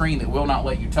on the screen that will not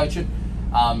let you touch it.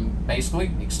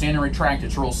 Basically, extend and retract.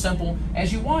 It's real simple.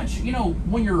 As you watch, you know,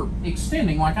 when you're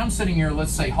extending, like I'm sitting here,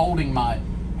 let's say, holding my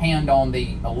hand on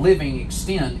the Living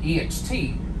Extend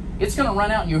EXT, it's going to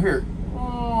run out and you'll hear it,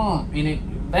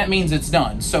 and that means it's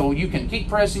done. So you can keep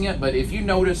pressing it, but if you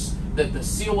notice that the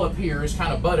seal up here is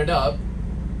kind of butted up,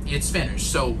 it's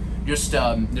finished. So just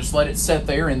let it sit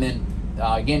there, and then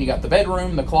again, you got the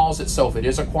bedroom, the closet. So if it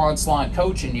is a quad slide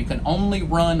coach, and you can only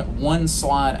run one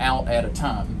slide out at a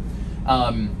time.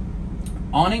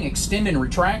 Awning, extend and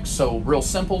retract, so real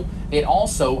simple. It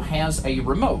also has a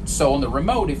remote. So on the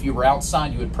remote, if you were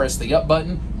outside, you would press the up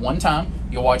button one time.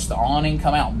 You'll watch the awning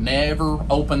come out. Never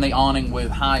open the awning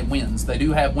with high winds. They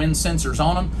do have wind sensors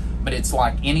on them, but it's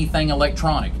like anything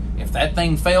electronic. If that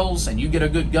thing fails and you get a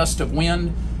good gust of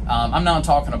wind, I'm not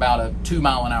talking about a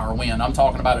 2-mile-an-hour wind. I'm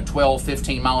talking about a 12,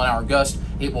 15-mile-an-hour gust.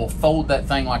 It will fold that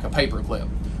thing like a paper clip.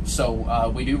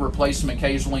 So we do replace them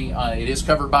occasionally. It is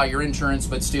covered by your insurance,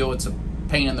 but still it's a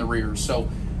pain in the rear. So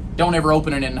don't ever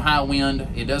open it in high wind.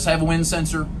 It does have a wind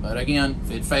sensor, but again,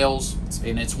 if it fails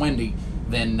and it's windy,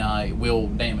 then it will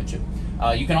damage it.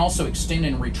 You can also extend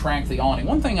and retract the awning.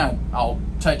 One thing I'll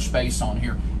touch base on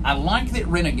here, I like that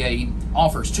Renegade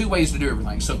offers two ways to do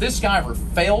everything. So if this guy ever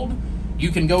failed,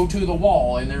 you can go to the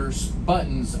wall, and there's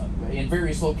buttons in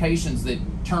various locations that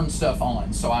turn stuff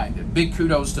on. So big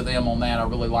kudos to them on that. I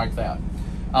really like that.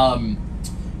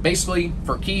 Basically,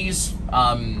 for keys,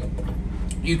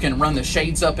 you can run the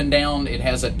shades up and down. It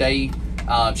has a day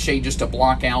shade just to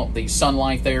block out the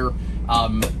sunlight there.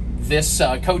 This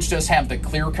coach does have the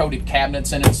clear-coated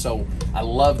cabinets in it, so I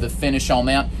love the finish on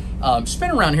that. Spin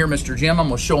around here, Mr. Jim. I'm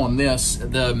going to show them this.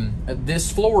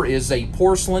 This floor is a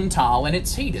porcelain tile, and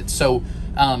it's heated. So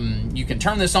you can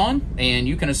turn this on, and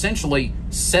you can essentially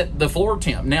set the floor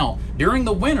temp. Now, during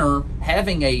the winter,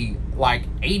 having a like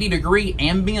 80-degree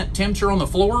ambient temperature on the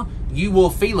floor, you will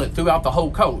feel it throughout the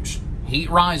whole coach. Heat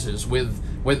rises with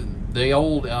the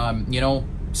old, you know,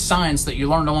 science that you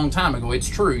learned a long time ago. It's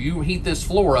true. You heat this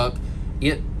floor up,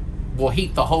 it will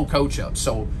heat the whole coach up.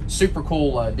 So super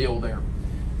cool deal there.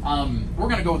 We're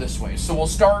going to go this way. So we'll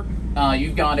start.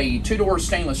 You've got a 2-door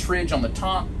stainless fridge on the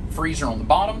top, freezer on the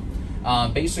bottom.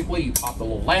 Basically, you pop the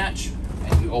little latch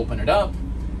and you open it up.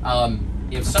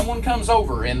 If someone comes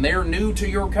over and they're new to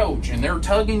your coach and they're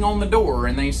tugging on the door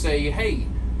and they say, hey,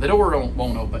 the door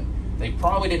won't open, They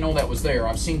probably didn't know that was there.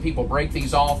 I've seen people break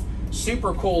these off.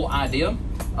 Super cool idea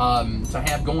to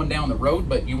have going down the road,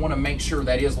 but you want to make sure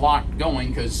that is locked going,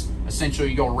 because essentially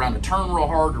you go around a turn real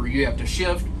hard or you have to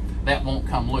shift, that won't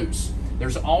come loose.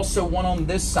 There's also one on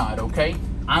this side, okay?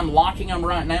 I'm locking them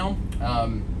right now,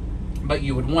 but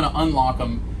you would want to unlock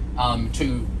them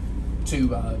to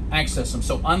access them.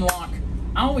 So unlock,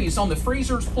 always on the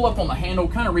freezers, pull up on the handle,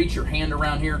 kind of reach your hand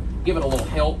around here, give it a little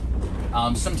help.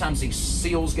 Sometimes these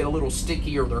seals get a little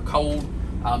sticky or they're cold.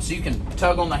 So you can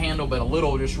tug on the handle, but a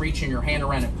little, just reaching your hand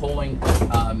around and pulling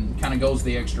kind of goes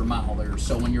the extra mile there.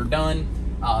 So when you're done,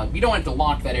 you don't have to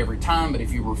lock that every time, but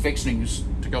if you were fixing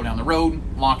to go down the road,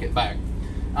 lock it back.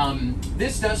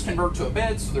 This does convert to a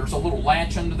bed, so there's a little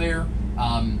latch under there.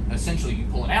 Essentially, you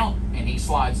pull it out, and he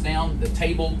slides down. The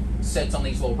table sets on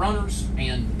these little runners,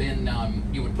 and then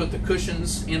you would put the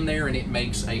cushions in there, and it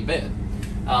makes a bed.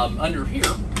 Under here,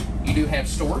 you do have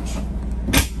storage,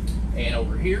 and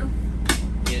over here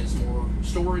is more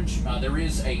storage. There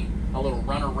is a little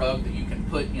runner rug that you can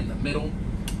put in the middle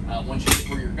once you get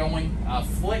where you're going.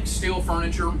 Flex Steel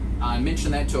furniture, I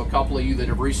mentioned that to a couple of you that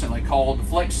have recently called.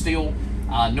 Flex Steel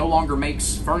no longer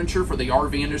makes furniture for the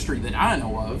RV industry that I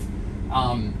know of.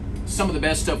 Some of the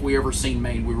best stuff we ever seen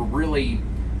made. We were really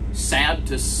sad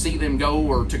to see them go,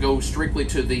 or to go strictly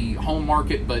to the home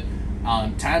market, but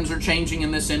times are changing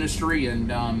in this industry, and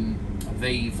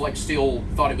Flex Steel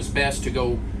thought it was best to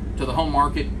go to the home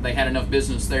market. They had enough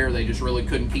business there, they just really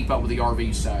couldn't keep up with the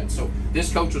RV side. So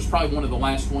this coach was probably one of the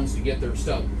last ones to get their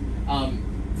stuff.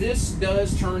 This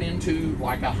does turn into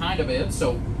like a hide-a-bed.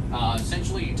 So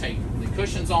essentially you take the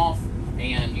cushions off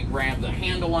and you grab the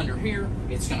handle under here.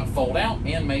 It's going to fold out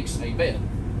and makes a bed.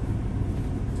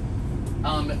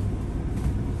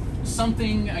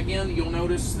 Something, again, you'll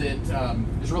notice that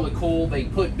is really cool. They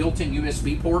put built-in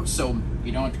USB ports, so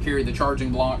you don't have to carry the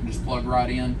charging block, just plug right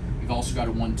in. You've also got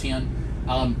a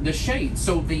 110. The shades,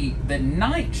 so the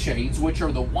night shades, which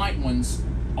are the white ones,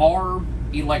 are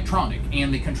electronic,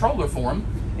 and the controller for them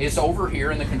is over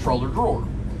here in the controller drawer.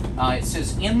 It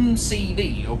says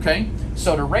MCD, okay?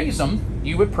 So to raise them,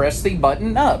 you would press the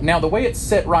button up. Now, the way it's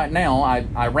set right now,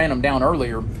 I ran them down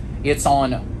earlier, it's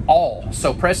on all.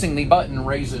 So pressing the button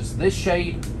raises this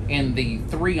shade and the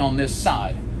 3 on this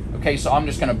side. Okay, so I'm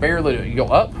just going to barely do it. You go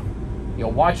up,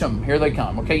 you'll watch them, here they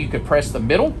come. Okay, you could press the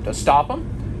middle to stop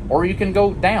them, or you can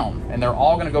go down, and they're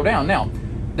all going to go down. Now,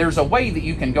 there's a way that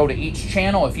you can go to each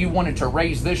channel. If you wanted to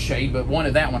raise this shade but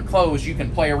wanted that one closed, you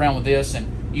can play around with this,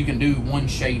 and you can do one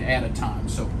shade at a time.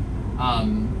 So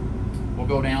we'll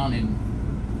go down, and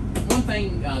one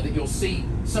thing that you'll see,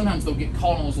 sometimes they'll get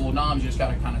caught on those little knobs. You just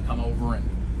got to kind of come over and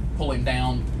pull him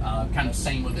down, kind of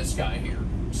same with this guy here.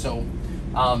 So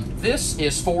this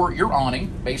is for your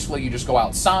awning. Basically, you just go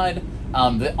outside.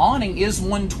 The awning is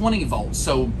 120 volts,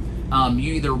 so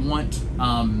you either want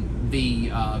the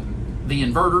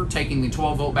inverter taking the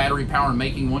 12 volt battery power and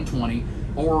making 120,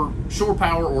 or shore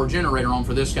power or generator on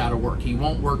for this guy to work. He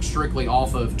won't work strictly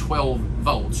off of 12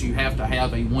 volts. You have to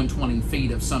have a 120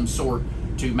 feet of some sort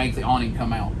to make the awning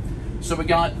come out. So we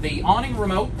got the awning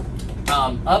remote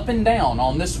up and down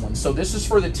on this one. So this is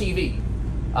for the TV.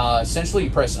 Essentially, you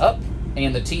press up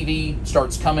and the TV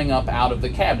starts coming up out of the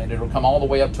cabinet. It'll come all the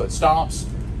way up till it stops.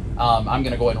 I'm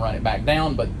going to go ahead and run it back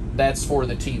down, but that's for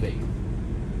the TV.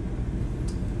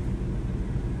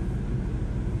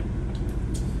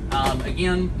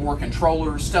 Again, more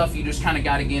controllers, stuff you just kind of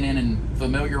got to get in and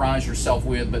familiarize yourself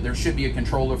with, but there should be a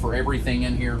controller for everything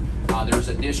in here. There's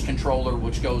a dish controller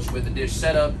which goes with the dish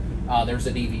setup. There's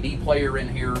a DVD player in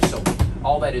here, so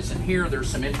all that is in here. There's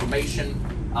some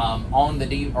information on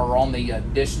the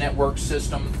Dish Network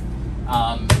system.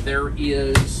 There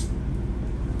is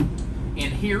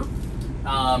in here.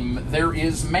 There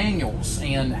is manuals,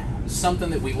 and something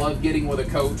that we love getting with a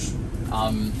coach.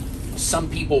 Some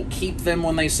people keep them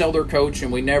when they sell their coach,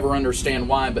 and we never understand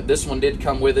why, but this one did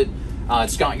come with it.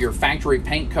 It's got your factory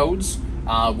paint codes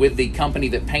with the company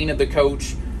that painted the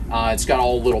coach. It's got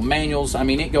all little manuals. I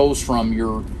mean, it goes from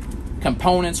your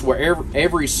components, wherever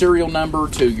every serial number,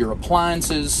 to your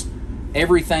appliances.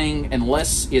 Everything,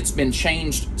 unless it's been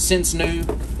changed since new,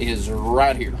 is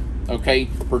right here. Okay,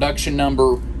 production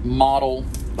number, model,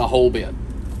 the whole bit.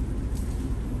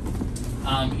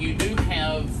 You do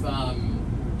have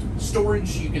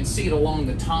storage. You can see it along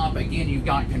the top. Again, you've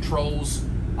got controls.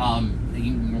 You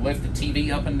can lift the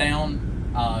TV up and down.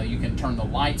 You can turn the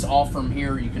lights off from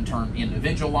here. You can turn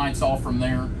individual lights off from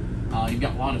there. You've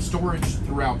got a lot of storage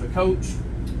throughout the coach.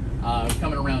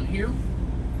 Coming around here,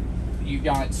 you've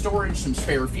got storage, some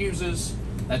spare fuses.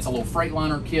 That's a little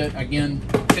Freightliner kit. Again,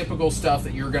 typical stuff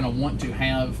that you're going to want to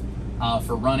have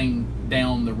for running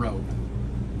down the road.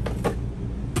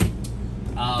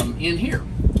 in here,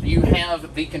 you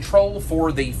have the control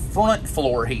for the front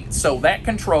floor heat. So that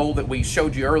control that we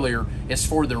showed you earlier is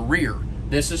for the rear.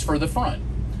 This is for the front.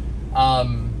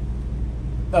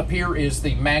 Up here is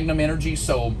the Magnum Energy.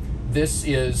 So this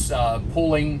is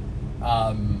pulling,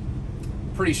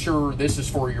 pretty sure this is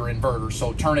for your inverter.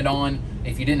 So turn it on.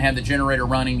 If you didn't have the generator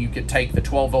running, you could take the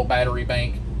 12-volt battery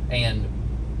bank and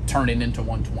turn it into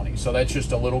 120. So that's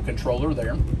just a little controller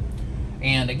there.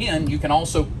 And again, you can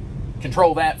also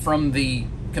control that from the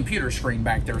computer screen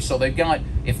back there. So they've got,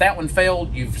 if that one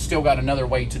failed, you've still got another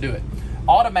way to do it.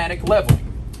 Automatic leveling.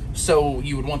 So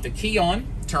you would want the key on,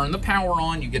 turn the power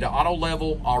on, you get an auto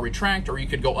level, auto retract, or you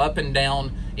could go up and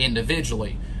down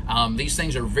individually. These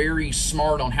things are very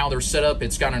smart on how they're set up.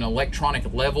 It's got an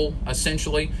electronic level,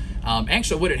 essentially.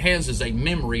 Actually, what it has is a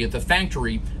memory. At the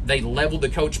factory, they leveled the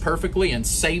coach perfectly and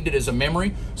saved it as a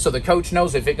memory, so the coach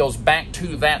knows if it goes back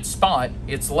to that spot,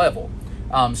 it's level.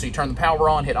 So you turn the power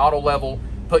on, hit auto level,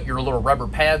 put your little rubber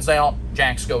pads out,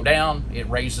 jacks go down, it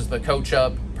raises the coach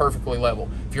up, perfectly level.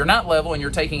 If you're not level and you're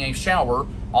taking a shower,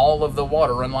 all of the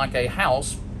water, unlike a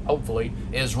house, hopefully,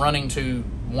 is running to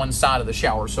one side of the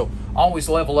shower. So always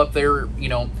level up there. You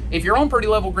know, if you're on pretty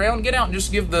level ground, get out and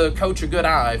just give the coach a good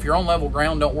eye. If you're on level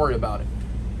ground, don't worry about it.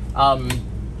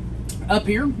 Up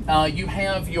here, you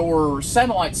have your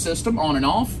satellite system on and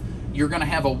off. You're going to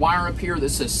have a wire up here that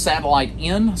says satellite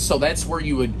in, so that's where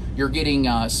you're getting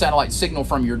satellite signal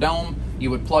from your dome.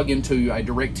 You would plug into a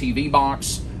direct TV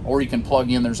box, or you can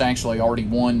plug in, there's actually already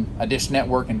a dish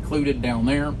network included down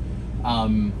there.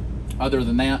 Other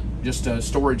than that, just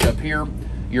storage up here.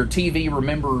 Your TV,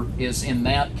 remember, is in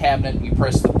that cabinet. You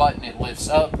press the button, it lifts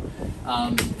up.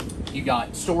 You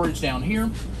got storage down here.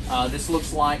 This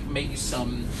looks like maybe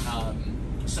some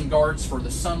guards for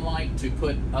the sunlight to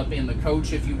put up in the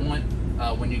coach if you want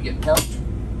when you get parked.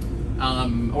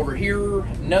 Over here,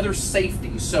 another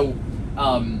safety. So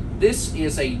this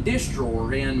is a dish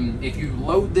drawer, and if you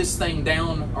load this thing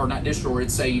down, or not dish drawer,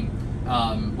 it's a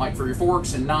like for your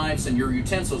forks and knives and your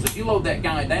utensils. If you load that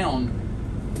guy down,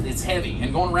 it's heavy,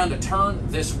 and going around a turn,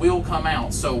 this will come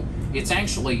out. So it's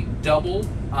actually double.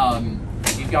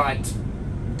 You've got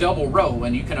double row,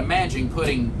 and you can imagine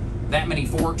putting that many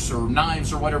forks or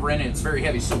knives or whatever in it. It's very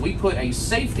heavy. So we put a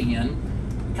safety in,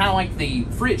 kind of like the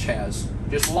fridge has.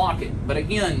 Just lock it. But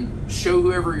again, show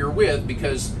whoever you're with,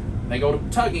 because they go to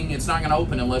tugging, it's not going to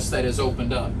open unless that is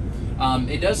opened up.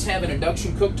 It does have an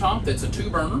induction cooktop that's a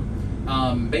 2-burner.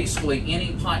 Basically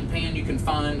any pot and pan you can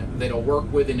find that'll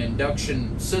work with an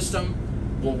induction system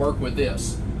will work with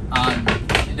this.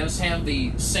 It does have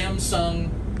the Samsung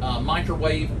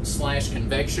microwave /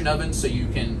 convection oven, so you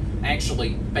can actually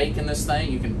bake in this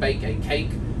thing. You can bake a cake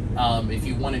if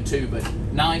you wanted to, but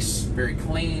nice, very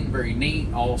clean, very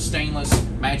neat, all stainless,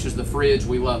 matches the fridge.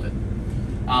 We love it.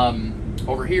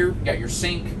 Over here, you got your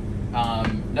sink.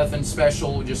 Nothing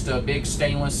special, just a big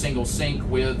stainless single sink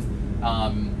with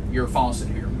your faucet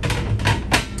here.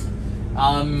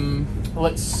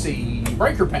 Let's see,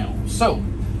 breaker panel. So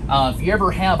if you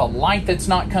ever have a light that's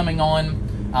not coming on,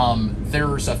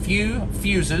 there's a few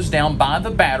fuses down by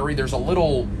the battery. There's a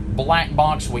little black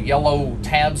box with yellow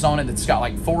tabs on it that's got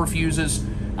like 4 fuses.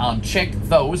 Check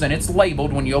those, and it's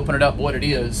labeled when you open it up what it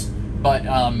is, but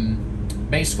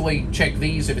basically check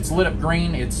these. If it's lit up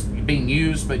green, it's being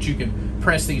used, but you can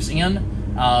press these in.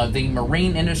 The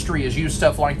marine industry has used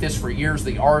stuff like this for years.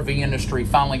 The RV industry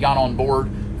finally got on board.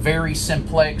 Very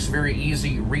simplex, very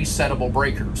easy resettable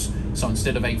breakers. So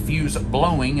instead of a fuse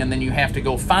blowing and then you have to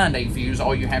go find a fuse,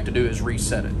 all you have to do is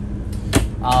reset it.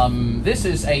 This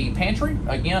is a pantry.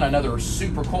 Again, another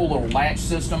super cool little latch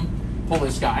system. Pull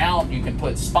this guy out. You can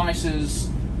put spices,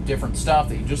 different stuff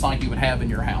that just like you would have in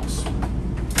your house.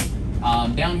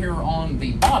 Down here on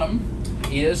the bottom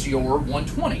is your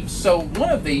 120. So one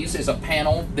of these is a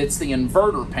panel that's the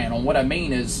inverter panel. What I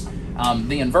mean is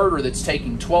the inverter that's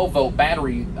taking 12-volt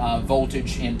battery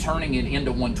voltage and turning it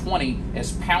into 120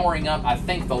 is powering up, I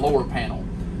think, the lower panel.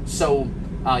 So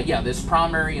yeah, this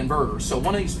primary inverter. So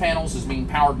one of these panels is being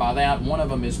powered by that. One of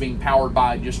them is being powered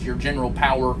by just your general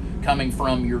power coming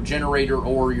from your generator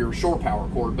or your shore power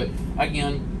cord. But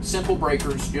again, simple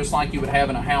breakers, just like you would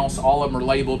have in a house. All of them are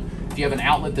labeled. If you have an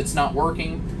outlet that's not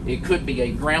working, it could be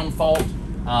a ground fault,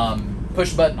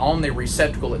 push button on the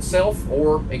receptacle itself,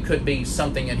 or it could be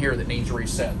something in here that needs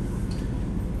reset.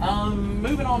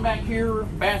 Moving on back here,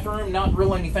 bathroom, not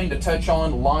really anything to touch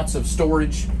on, lots of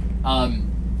storage.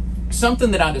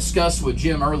 Something that I discussed with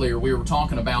Jim earlier, we were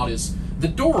talking about, is the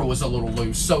door was a little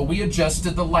loose, so we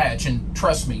adjusted the latch. And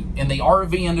trust me, in the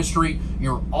RV industry,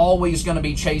 you're always going to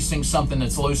be chasing something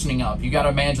that's loosening up. You got to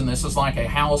imagine this is like a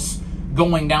house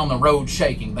going down the road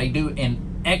shaking. They do,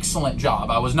 and excellent job.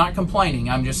 I was not complaining.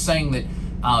 I'm just saying that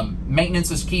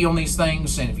maintenance is key on these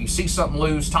things, and if you see something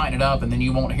loose, tighten it up, and then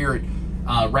you won't hear it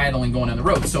rattling going down the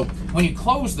road. So when you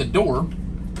close the door,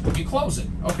 you close it.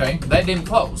 Okay, that didn't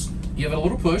close. Give it a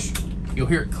little push, you'll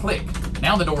hear it click.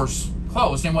 Now the door's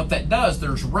closed, and what that does,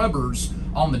 there's rubbers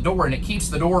on the door, and it keeps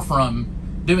the door from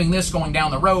doing this going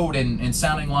down the road and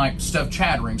sounding like stuff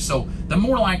chattering. So the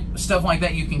more like stuff like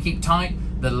that you can keep tight,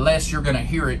 the less you're going to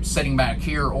hear it sitting back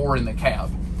here or in the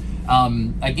cab.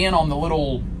 Again, on the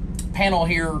little panel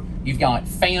here, you've got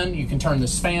fan. You can turn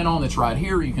this fan on that's right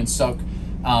here. You can suck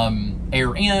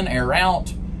air in, air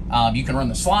out. You can run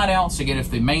the slide out, so again,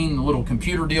 if the main little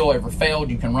computer deal ever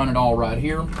failed, you can run it all right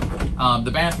here.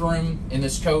 The bathroom in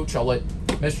this coach, I'll let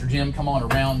Mr. Jim come on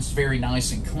around. It's very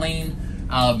nice and clean.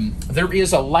 There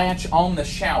is a latch on the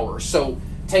shower, so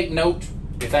take note,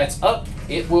 if that's up,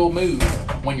 it will move.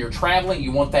 When you're traveling,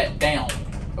 you want that down,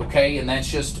 okay? And that's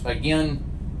just, again,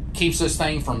 keeps this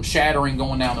thing from shattering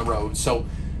going down the road. So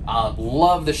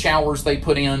love the showers they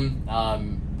put in.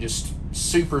 Just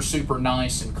super, super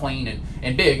nice and clean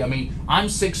and big. I mean, I'm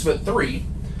 6'3",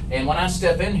 and when I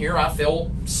step in here, I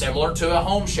feel similar to a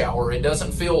home shower. It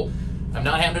doesn't feel, I'm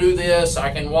not having to do this.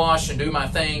 I can wash and do my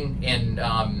thing and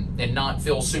not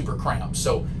feel super cramped.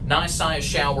 So nice size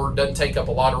shower, doesn't take up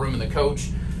a lot of room in the coach.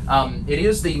 It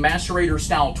is the macerator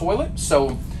style toilet.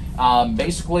 So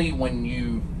basically when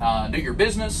you do your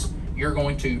business, you're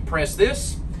going to press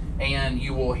this and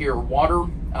you will hear water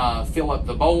fill up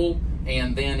the bowl,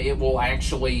 and then it will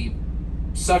actually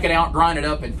suck it out, grind it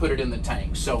up, and put it in the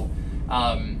tank. So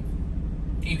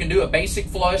you can do a basic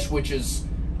flush, which is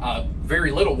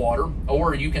very little water,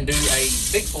 or you can do a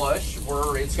big flush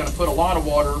where it's going to put a lot of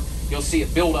water. You'll see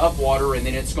it build up water, and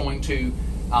then it's going to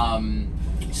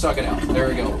suck it out. There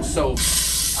we go. So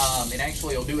it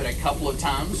actually will do it a couple of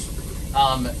times.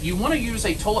 You want to use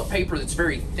a toilet paper that's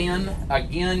very thin.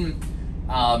 Again,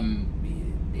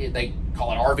 they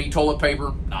call it RV toilet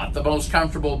paper. Not the most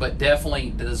comfortable, but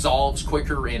definitely dissolves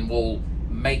quicker and will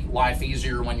make life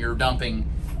easier when you're dumping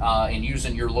and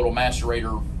using your little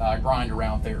macerator grinder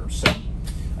out there. So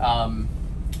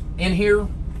in here,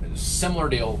 similar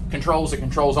deal. It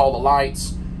controls all the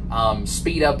lights,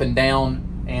 speed up and down,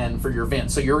 and for your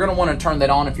vents. So you're going to want to turn that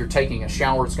on if you're taking a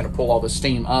shower. It's going to pull all the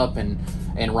steam up and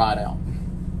right out.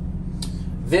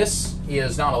 This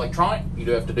is not electronic. You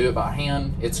do have to do it by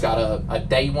hand. It's got a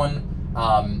day one,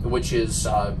 which is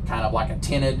kind of like a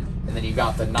tinted, and then you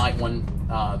got the night one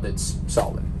that's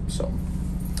solid. So,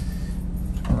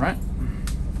 all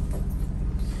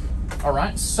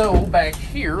right. So back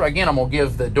here, again, I'm gonna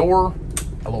give the door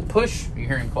a little push. You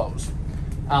hear him close.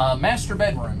 Master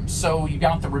bedroom. So you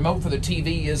got the remote for the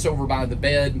TV is over by the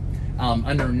bed.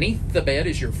 Underneath the bed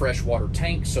is your freshwater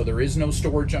tank. So there is no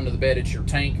storage under the bed. It's your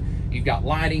tank. You've got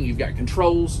lighting, you've got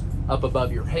controls up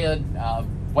above your head,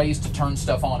 ways to turn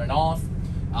stuff on and off.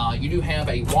 You do have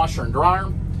a washer and dryer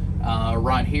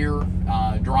right here.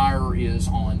 Dryer is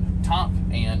on top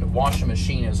and washing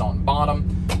machine is on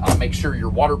bottom. Make sure your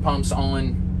water pump's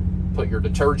on, put your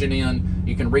detergent in.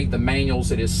 You can read the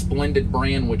manuals. It is Splendid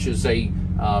brand, which is a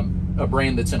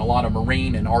brand that's in a lot of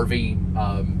marine and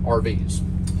RVs.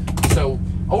 So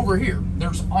over here,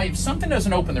 if something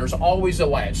doesn't open, there's always a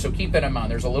latch, so keep that in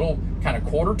mind. There's a little kind of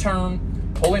quarter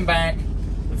turn, pulling back,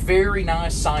 very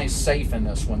nice size safe in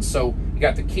this one. So you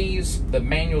got the keys, the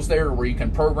manuals there where you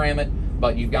can program it,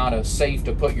 but you've got a safe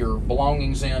to put your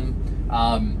belongings in.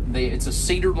 It's a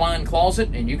cedar lined closet,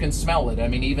 and you can smell it. I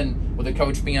mean, even with the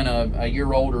coach being a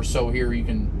year old or so here, you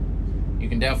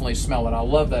can definitely smell it. I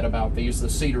love that about these, the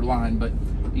cedar line. But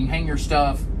you can hang your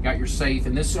stuff, got your safe,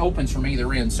 and this opens from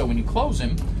either end. So when you close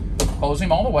him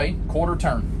all the way, quarter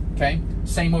turn, okay?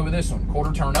 Same way with this one,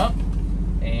 quarter turn up,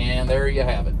 and there you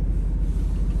have it.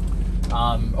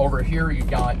 Over here, you've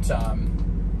got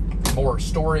more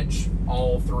storage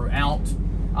all throughout.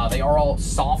 They are all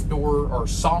soft door or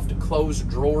soft closed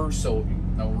drawers, so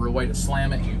no real way to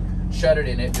slam it. You shut it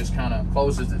and it just kind of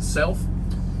closes itself.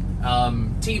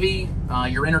 TV,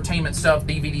 your entertainment stuff,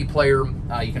 DVD player.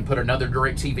 You can put another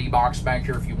DirecTV box back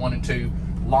here if you wanted to.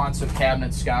 Lots of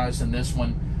cabinets, guys, in this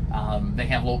one. They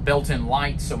have little built-in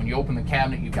lights, so when you open the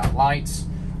cabinet, you've got lights.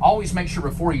 Always make sure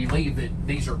before you leave that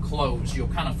these are closed. You'll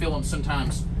kind of feel them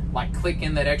sometimes like click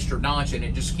in that extra notch, and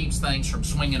it just keeps things from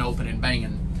swinging open and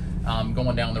banging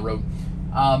going down the road.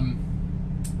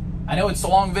 I know it's a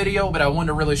long video, but I wanted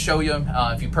to really show you,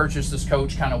 if you purchase this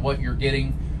coach, kind of what you're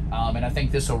getting. And I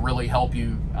think this will really help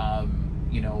you,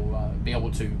 be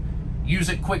able to use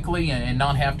it quickly and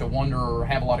not have to wonder or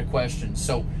have a lot of questions.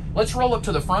 So let's roll up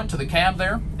to the front, to the cab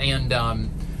there, and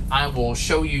I will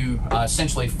show you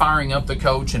essentially firing up the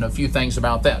coach and a few things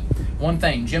about that. one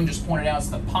thing Jim just pointed out is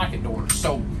the pocket doors.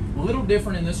 So a little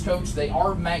different in this coach. They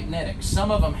are magnetic. Some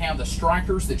of them have the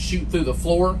strikers that shoot through the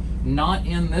floor, not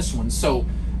in this one. So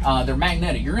they're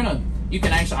magnetic. You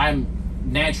can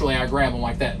actually, I grab them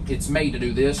like that. It's made to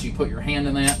do this. You put your hand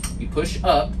in that, you push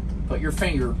up, put your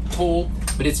finger, pull,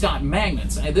 but it's got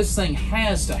magnets. And this thing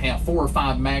has to have 4 or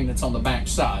 5 magnets on the back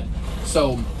side.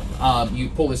 So you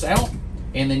pull this out,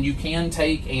 and then you can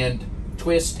take and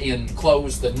twist and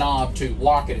close the knob to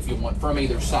lock it if you want from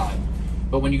either side.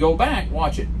 But when you go back,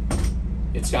 watch it.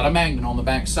 It's got a magnet on the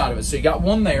back side of it. So you got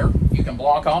one there. You can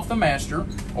block off the master,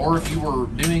 or if you were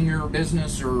doing your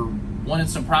business or wanted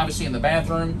some privacy in the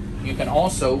bathroom, you can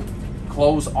also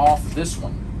close off this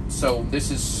one. So this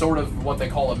is sort of what they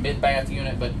call a mid-bath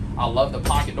unit, but I love the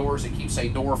pocket doors. It keeps a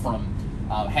door from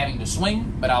having to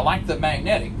swing, but I like the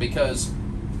magnetic because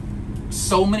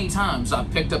so many times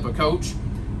I've picked up a coach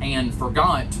and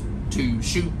forgot to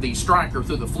shoot the striker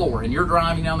through the floor, and you're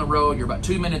driving down the road, you're about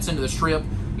 2 minutes into the strip,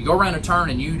 you go around a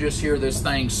turn and you just hear this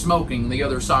thing smoking the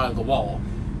other side of the wall.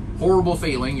 Horrible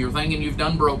feeling. You're thinking you've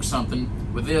done broke something.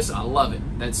 With this, I love it.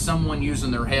 That's someone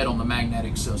using their head on the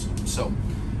magnetic system. So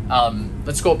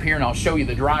let's go up here and I'll show you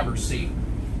the driver's seat.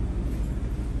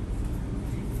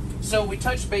 So we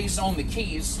touched base on the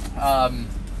keys.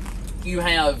 You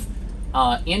have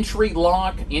entry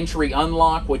lock, entry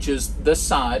unlock, which is this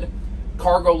side,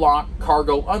 cargo lock,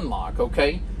 cargo unlock,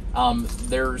 okay?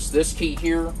 There's this key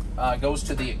here, goes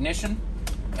to the ignition,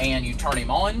 and you turn him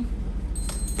on.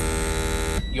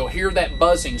 You'll hear that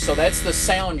buzzing, so that's the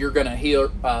sound you're gonna hear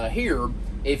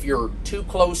if you're too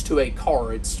close to a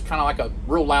car. It's kind of like a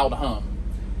real loud hum.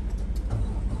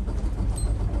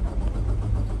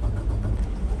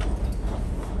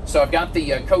 So I've got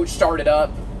the coach started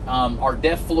up. Our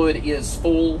DEF fluid is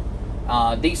full.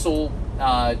 Diesel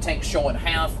tank showing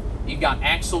half. You've got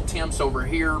axle temps over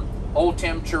here, oil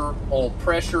temperature, oil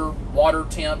pressure, water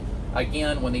temp.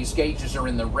 Again, when these gauges are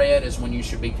in the red is when you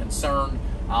should be concerned.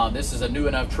 This is a new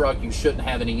enough truck, you shouldn't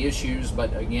have any issues,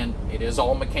 but again, it is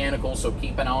all mechanical, so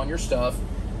keep an eye on your stuff.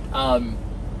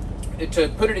 To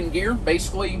put it in gear,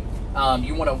 basically,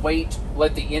 you want to wait,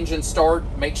 let the engine start,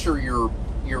 make sure your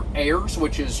airs,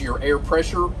 which is your air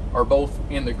pressure, are both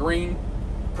in the green.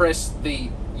 Press the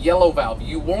yellow valve.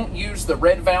 You won't use the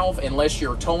red valve unless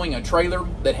you're towing a trailer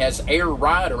that has air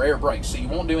ride or air brakes, so you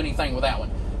won't do anything with that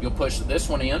one. You'll push this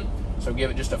one in, so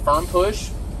give it just a firm push.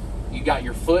 You got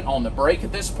your foot on the brake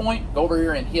at this point. Go over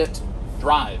here and hit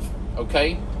drive,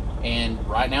 okay? And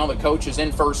right now the coach is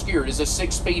in first gear. It is a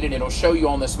 6-speed, and it'll show you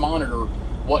on this monitor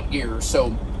what gear.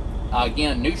 So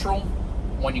again, neutral.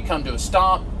 When you come to a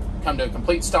stop, come to a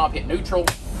complete stop, hit neutral,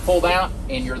 pull that,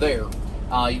 and you're there.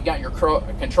 You've got your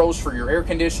controls for your air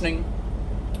conditioning.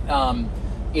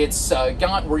 It's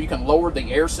got where you can lower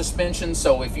the air suspension.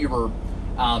 So if you were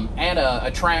at a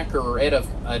track or at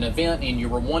an event and you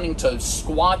were wanting to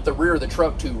squat the rear of the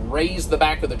truck to raise the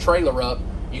back of the trailer up,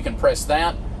 you can press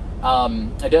that.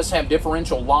 It does have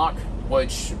differential lock,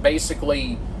 which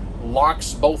basically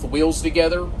locks both wheels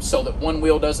together so that one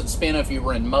wheel doesn't spin if you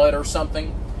were in mud or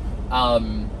something.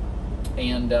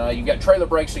 You've got trailer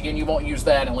brakes. Again, you won't use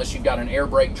that unless you've got an air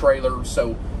brake trailer.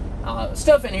 So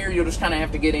stuff in here you'll just kind of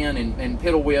have to get in and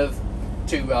piddle with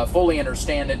to fully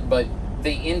understand it. But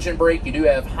the engine brake, you do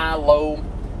have high, low,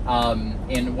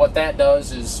 and what that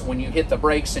does is when you hit the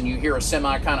brakes and you hear a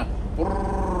semi kind of,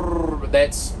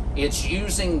 it's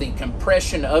using the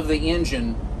compression of the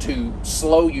engine to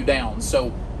slow you down.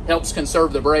 So helps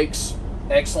conserve the brakes.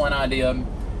 Excellent idea.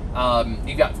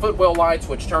 You've got footwell lights,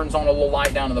 which turns on a little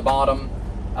light down at the bottom.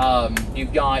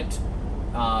 You've got,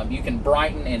 you can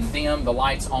brighten and dim the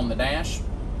lights on the dash.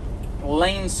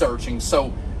 Lane searching.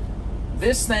 So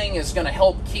this thing is going to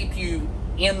help keep you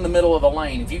in the middle of the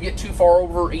lane. If you get too far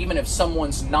over, even if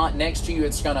someone's not next to you,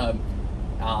 it's going to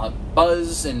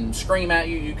buzz and scream at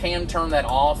you. You can turn that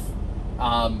off.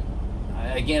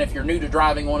 Again, if you're new to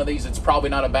driving one of these, it's probably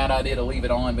not a bad idea to leave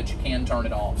it on, but you can turn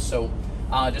it off. So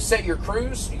to set your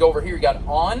cruise, you go over here, you got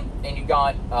on, and you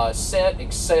got set,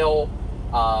 excel,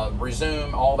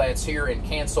 resume, all that's here, and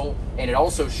cancel. And it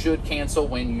also should cancel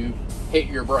when you hit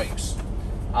your brakes.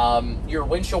 Your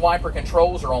windshield wiper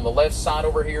controls are on the left side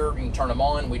over here. You can turn them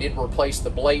on. We did replace the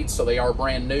blades, so they are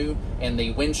brand new, and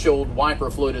the windshield wiper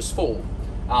fluid is full.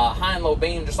 High and low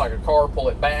beam, just like a car, pull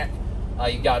it back.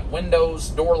 You've got windows,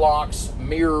 door locks,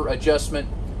 mirror adjustment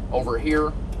over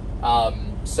here.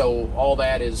 So all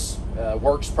that is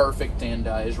works perfect and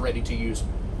is ready to use.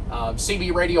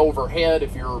 CB radio overhead,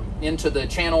 if you're into the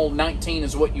channel 19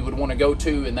 is what you would want to go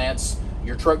to, and that's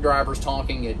your truck drivers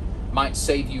talking. It might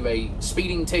save you a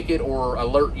speeding ticket or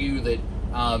alert you that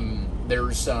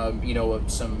there's you know,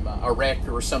 a wreck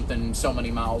or something so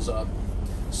many miles up.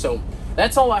 So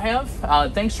that's all I have.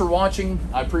 Thanks for watching.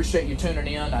 I appreciate you tuning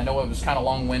in. I know it was kind of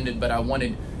long-winded, but I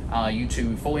wanted you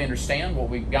to fully understand what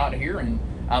we've got here. And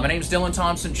my name is Dylan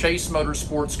Thompson, Chase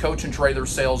Motorsports Coach and Trailer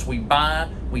Sales. We buy,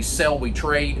 we sell, we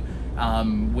trade.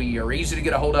 We are easy to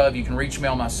get a hold of. You can reach me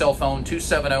on my cell phone,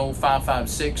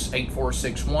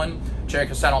 270-556-8461.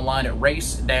 Check us out online at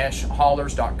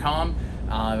race-haulers.com.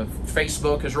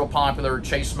 Facebook is real popular,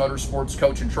 Chase Motorsports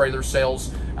Coach and Trailer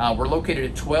Sales. We're located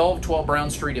at 1212 Brown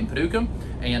Street in Paducah,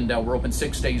 and we're open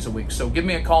 6 days a week. So give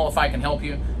me a call if I can help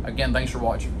you. Again, thanks for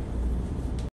watching.